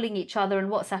just calling each other and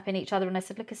WhatsApping each other. And I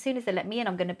said, look, as soon as they let me in,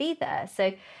 I'm going to be there.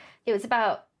 So it was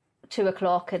about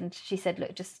 2:00 and she said,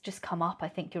 look, just come up. I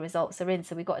think your results are in.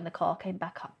 So we got in the car, came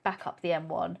back up the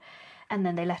M1, and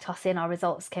then they let us in. Our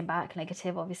results came back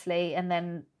negative, obviously. And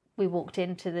then we walked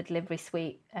into the delivery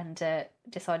suite and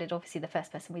decided, obviously, the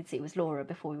first person we'd see was Laura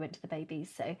before we went to the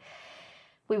babies. So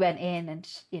we went in and,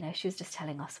 she was just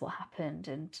telling us what happened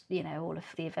and, all of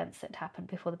the events that happened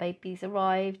before the babies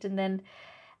arrived. And then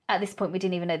at this point, we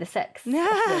didn't even know the sex of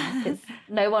them because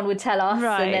no one would tell us.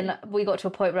 Right. And then we got to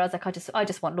a point where I was like, I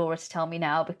just want Laura to tell me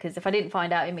now, because if I didn't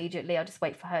find out immediately, I'll just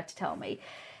wait for her to tell me.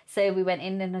 So we went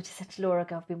in and I just said to Laura,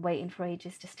 I've been waiting for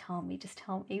ages. Just tell me,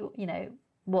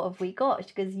 what have we got?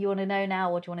 She goes, you want to know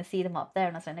now, or do you want to see them up there?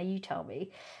 And I said, no, you tell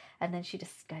me. And then she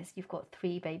just goes, you've got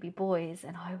 3 baby boys.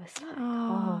 And I was like,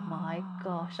 oh my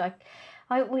gosh.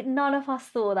 None of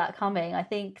us saw that coming. I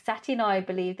think Sati and I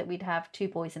believed that we'd have 2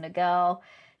 boys and a girl.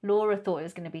 Laura thought it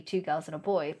was going to be 2 girls and a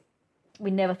boy.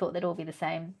 We never thought they'd all be the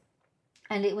same.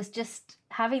 And it was just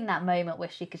having that moment where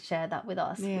she could share that with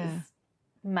us was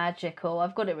magical.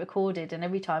 I've got it recorded, and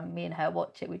every time me and her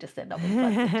watch it, we just end up with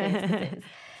floods of tears because it's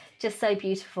just so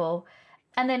beautiful.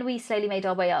 And then we slowly made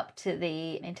our way up to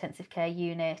the intensive care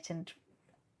unit, and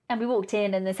we walked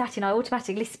in, and then Sati and I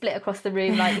automatically split across the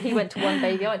room. Like, he went to one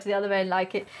baby, I went to the other end.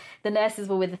 The nurses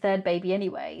were with the 3rd baby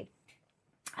anyway.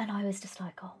 And I was just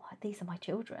like, oh, these are my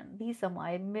children. These are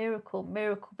my miracle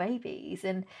babies.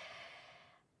 And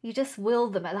you just will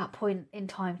them at that point in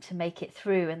time to make it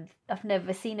through. And I've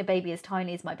never seen a baby as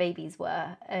tiny as my babies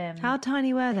were. How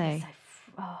tiny were they?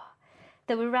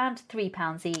 They were around 3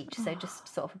 pounds each, so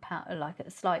just sort of a pound, like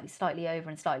slightly over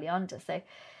and slightly under. So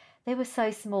they were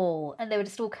so small, and they were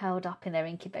just all curled up in their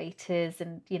incubators.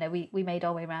 And we made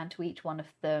our way around to each one of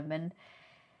them, and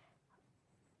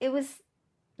it was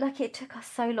like it took us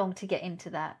so long to get into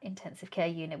that intensive care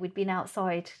unit. We'd been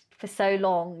outside for so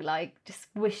long, like just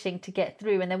wishing to get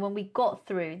through. And then when we got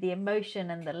through, the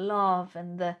emotion and the love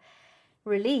and the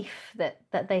relief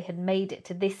that they had made it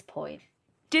to this point.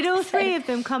 Did all 3 of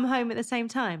them come home at the same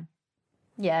time?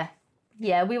 Yeah,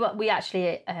 we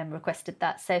actually requested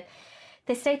that. So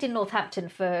they stayed in Northampton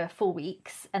for 4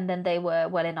 weeks, and then they were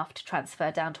well enough to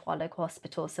transfer down to our local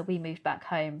hospital. So we moved back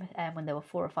home when they were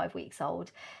 4 or 5 weeks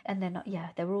old. And then,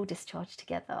 they were all discharged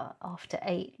together after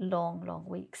 8 long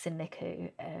weeks in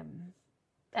NICU.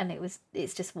 And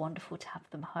it's just wonderful to have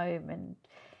them home. And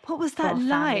what was that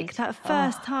like, that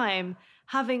first time,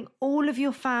 having all of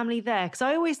your family there? Because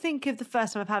I always think of the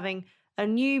first time of having a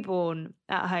newborn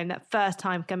at home, that first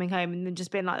time coming home, and then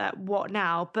just being like that, what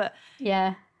now? But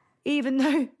yeah, even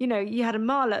though, you had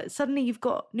Amala, suddenly you've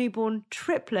got newborn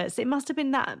triplets. It must have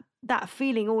been that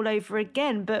feeling all over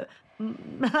again, but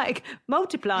like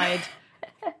multiplied.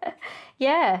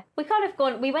 Yeah,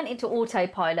 we went into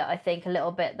autopilot, I think, a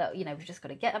little bit, that, we've just got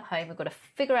to get them home. We've got to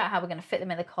figure out how we're going to fit them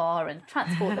in the car and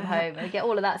transport them home and get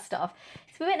all of that stuff.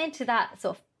 So we went into that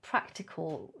sort of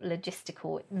practical,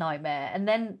 logistical nightmare, and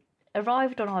then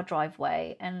arrived on our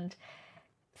driveway and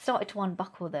started to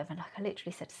unbuckle them. And I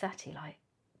literally said to Sati,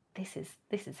 this is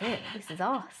it. This is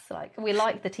us. We're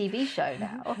like the TV show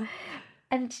now.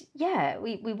 And yeah,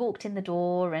 we walked in the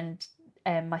door, and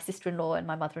my sister-in-law and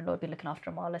my mother-in-law had been looking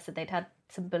after Amala, so they'd had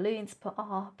some balloons put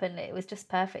up, and it was just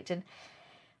perfect. And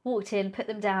walked in, put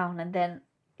them down, and then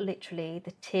literally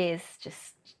the tears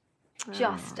just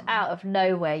out of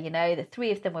nowhere, the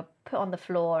 3 of them were put on the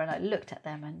floor, and I looked at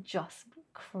them and just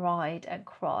cried and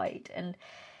cried. And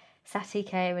Sati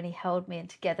came and he held me, and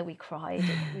together we cried,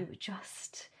 and we were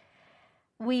just...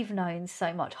 We've known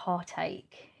so much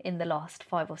heartache in the last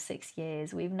 5 or 6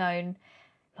 years. We've known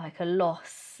a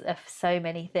loss of so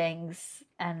many things,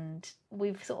 and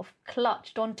we've sort of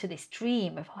clutched onto this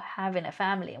dream of having a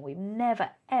family, and we've never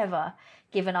ever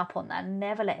given up on that,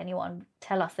 never let anyone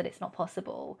tell us that it's not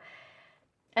possible.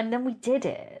 And then we did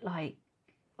it.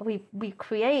 We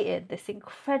created this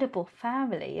incredible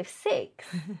family of 6.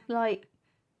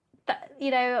 That,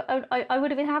 I would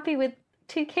have been happy with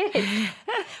 2 kids.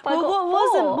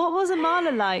 Well, what was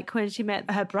Amala like when she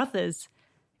met her brothers?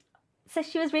 So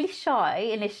she was really shy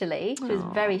initially. She was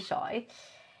very shy.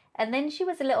 And then she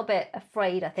was a little bit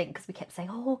afraid, I think, because we kept saying,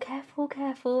 oh, careful,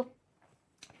 careful.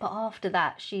 But after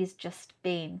that, she's just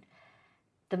been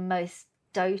the most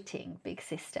doting big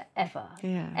sister ever.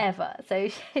 Ever. So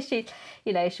she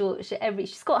you know,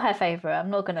 she's got her favourite, I'm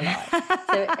not going to lie.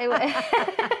 So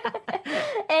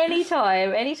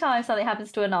anytime something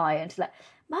happens to an Iron, she's like,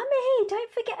 Mummy,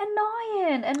 don't forget an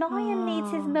Iron. An Iron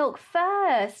needs his milk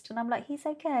first. And I'm like, he's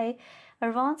okay.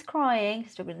 Irvan's crying.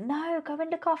 She'll be, no, go and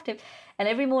look after him. And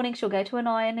every morning she'll go to an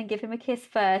Iron and give him a kiss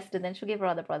first, and then she'll give her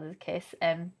other brothers a kiss.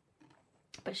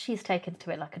 But she's taken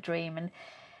to it like a dream. And,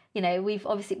 you know, we've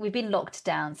been locked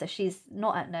down, so she's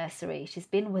not at nursery. She's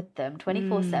been with them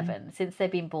 24/7 since they've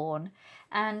been born.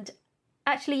 And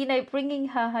actually, you know, bringing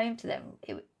her home to them,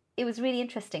 it was really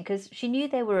interesting because she knew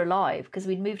they were alive because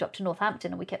we'd moved up to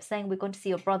Northampton and we kept saying we're going to see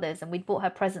your brothers, and we'd bought her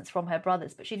presents from her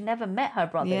brothers, but she'd never met her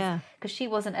brothers because she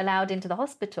wasn't allowed into the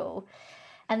hospital.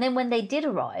 And then when they did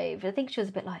arrive, I think she was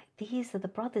a bit like, these are the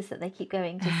brothers that they keep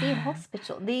going to see in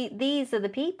hospital. These are the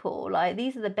people, like,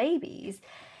 these are the babies.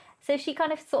 So she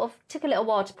kind of sort of took a little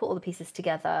while to put all the pieces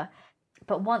together.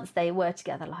 But once they were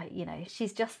together, like, you know,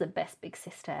 she's just the best big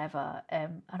sister ever.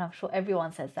 And I'm sure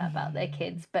everyone says that about their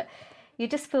kids. But you're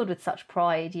just filled with such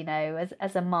pride, you know,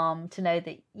 as a mum, to know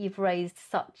that you've raised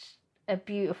such a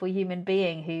beautiful human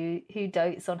being who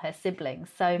dotes on her siblings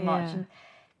so much. And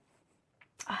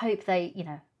I hope they, you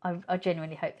know, I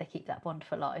genuinely hope they keep that bond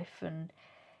for life, and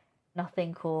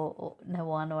nothing or no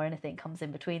one or anything comes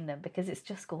in between them, because it's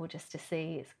just gorgeous to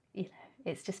see. It's, you know,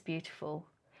 it's just beautiful.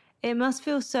 It must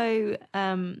feel so,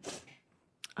 I'm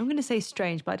going to say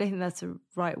strange, but I don't think that's the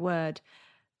right word,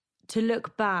 to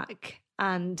look back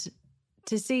and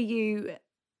to see you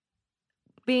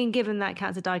being given that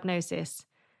cancer diagnosis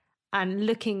and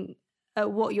looking at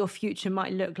what your future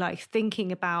might look like,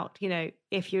 thinking about, you know,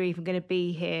 if you're even going to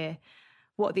be here,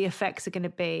 what the effects are going to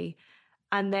be,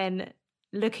 and then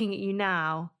looking at you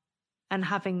now and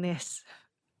having this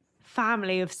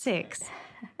family of 6.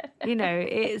 You know,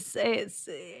 is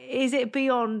it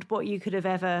beyond what you could have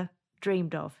ever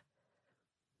dreamed of?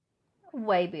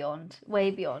 Way beyond.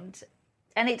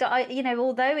 And you know,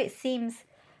 although it seems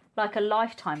like a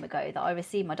lifetime ago that I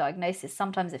received my diagnosis,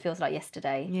 sometimes it feels like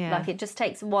yesterday. Like it just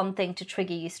takes one thing to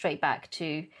trigger you straight back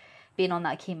to being on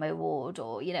that chemo ward,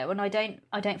 or, you know, and I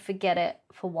don't forget it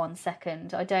for 1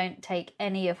 second. I don't take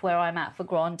any of where I'm at for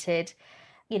granted.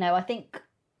 You know, I think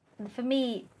for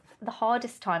me, the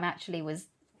hardest time actually was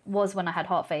when I had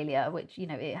heart failure, which, you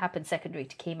know, it happened secondary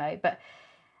to chemo. But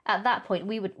at that point,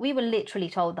 we were literally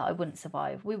told that I wouldn't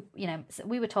survive. We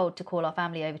were told to call our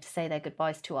family over to say their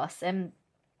goodbyes to us. And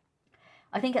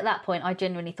I think at that point, I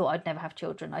genuinely thought I'd never have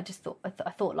children. I just thought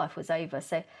I thought life was over.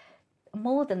 So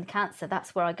more than cancer,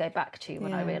 that's where I go back to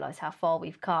when I realise how far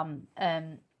we've come.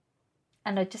 And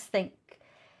I just think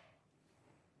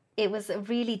it was a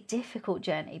really difficult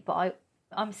journey, but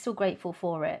I'm still grateful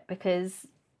for it, because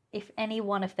if any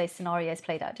one of those scenarios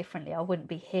played out differently, I wouldn't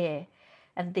be here.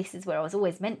 And this is where I was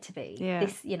always meant to be.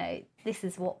 This, you know, this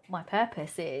is what my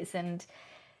purpose is. And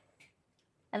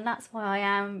that's why I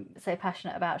am so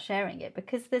passionate about sharing it,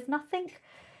 because there's nothing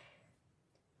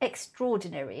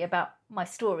extraordinary about my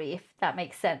story, if that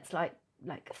makes sense. Like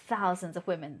thousands of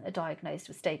women are diagnosed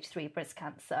with stage 3 breast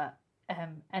cancer,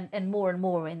 and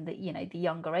more in the, you know, the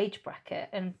younger age bracket,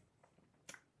 and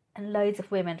loads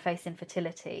of women face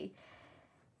infertility.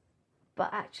 But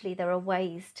actually there are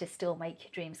ways to still make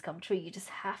your dreams come true. You just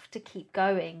have to keep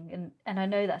going. And I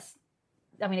know that's,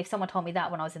 I mean, if someone told me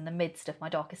that when I was in the midst of my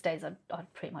darkest days,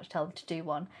 I'd pretty much tell them to do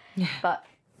one. But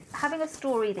having a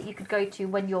story that you could go to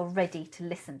when you're ready to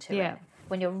listen to it,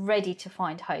 when you're ready to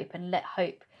find hope, and let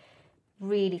hope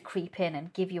really creep in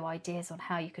and give you ideas on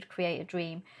how you could create a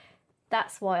dream,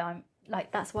 that's why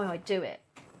I do it,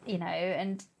 you know.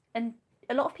 And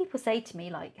a lot of people say to me,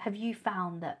 like, have you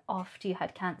found that after you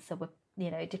had cancer, you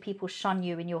know, do people shun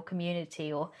you in your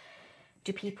community, or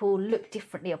do people look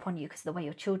differently upon you because of the way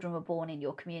your children were born in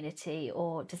your community,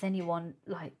 or does anyone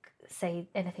like say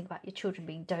anything about your children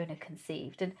being donor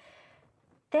conceived? And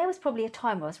there was probably a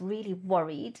time where I was really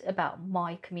worried about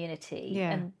my community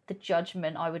and the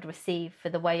judgment I would receive for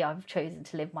the way I've chosen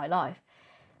to live my life.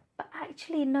 But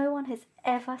actually no one has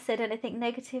ever said anything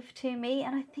negative to me,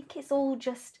 and I think it's all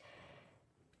just,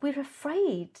 we're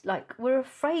afraid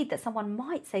that someone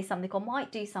might say something or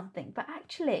might do something, but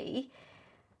actually,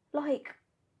 like,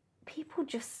 people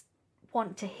just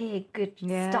want to hear good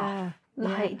stuff.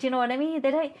 Like, do you know what I mean?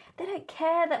 They don't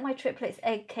care that my triplets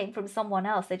egg came from someone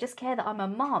else. They just care that I'm a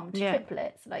mum to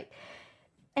triplets. Like,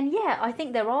 and I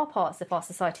think there are parts of our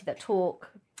society that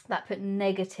put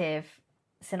negative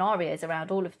scenarios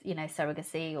around all of,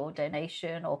 surrogacy or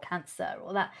donation or cancer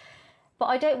or that. But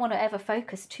I don't want to ever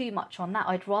focus too much on that.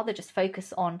 I'd rather just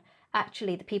focus on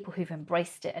actually the people who've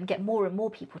embraced it and get more and more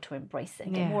people to embrace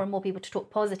it, get more and more people to talk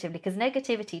positively, because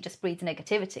negativity just breeds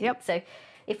negativity. Yep. So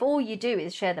if all you do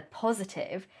is share the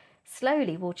positive,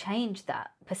 slowly we'll change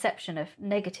that perception of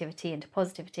negativity into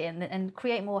positivity and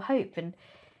create more hope and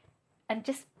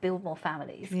just build more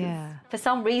families. Yeah. For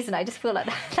some reason, I just feel like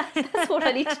that's what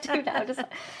I need to do now. Just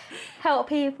help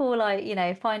people,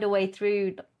 find a way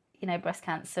through, breast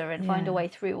cancer and find a way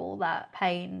through all that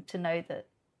pain, to know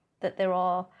that there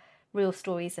are real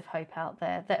stories of hope out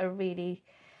there that are really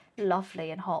lovely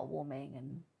and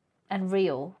heartwarming and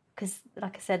real. Because,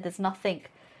 like I said, there's nothing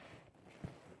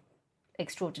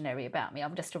extraordinary about me.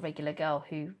 I'm just a regular girl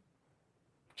who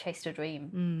chased a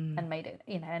dream and made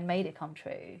it come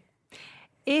true.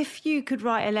 If you could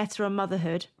write a letter on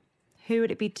motherhood, who would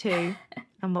it be to,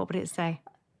 and what would it say?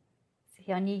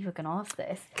 See, I knew you were going to ask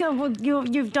this. Well,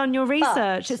 you've done your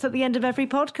research. It's at the end of every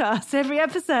podcast, every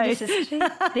episode. This is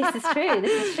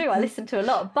true. I listen to a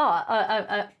lot, but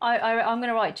I'm going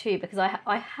to write two, because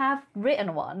I have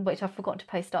written one which I've forgotten to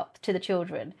post up to the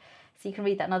children, so you can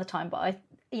read that another time. But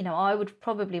I would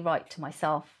probably write to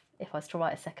myself if I was to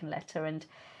write a second letter, and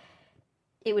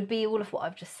it would be all of what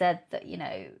I've just said, that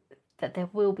that there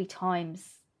will be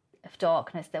times of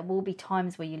darkness, there will be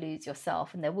times where you lose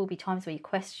yourself, and there will be times where you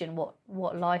question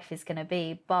what life is going to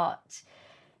be, but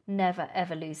never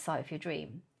ever lose sight of your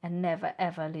dream, and never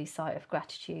ever lose sight of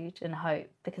gratitude and hope,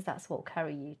 because that's what will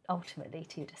carry you ultimately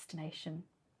to your destination.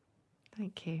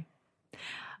 Thank you.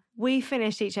 We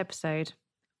finish each episode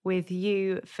with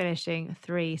you finishing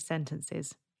 3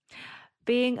 sentences.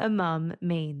 Being a mum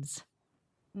means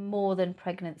more than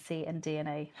pregnancy and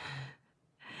DNA.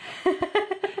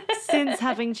 Since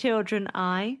having children,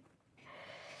 I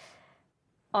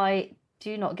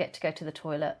do not get to go to the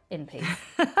toilet in peace.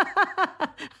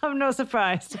 I'm not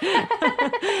surprised.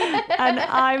 And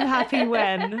I'm happy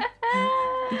when?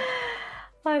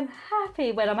 I'm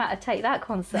happy when I'm at a Take That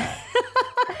concert.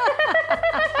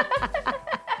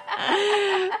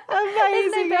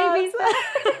 Amazing. No babies.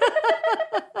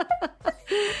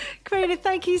 Karina,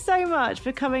 thank you so much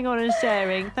for coming on and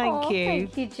sharing. Thank you.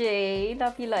 Thank you, G.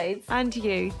 Love you loads. And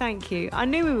you. Thank you. I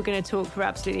knew we were going to talk for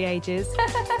absolutely ages.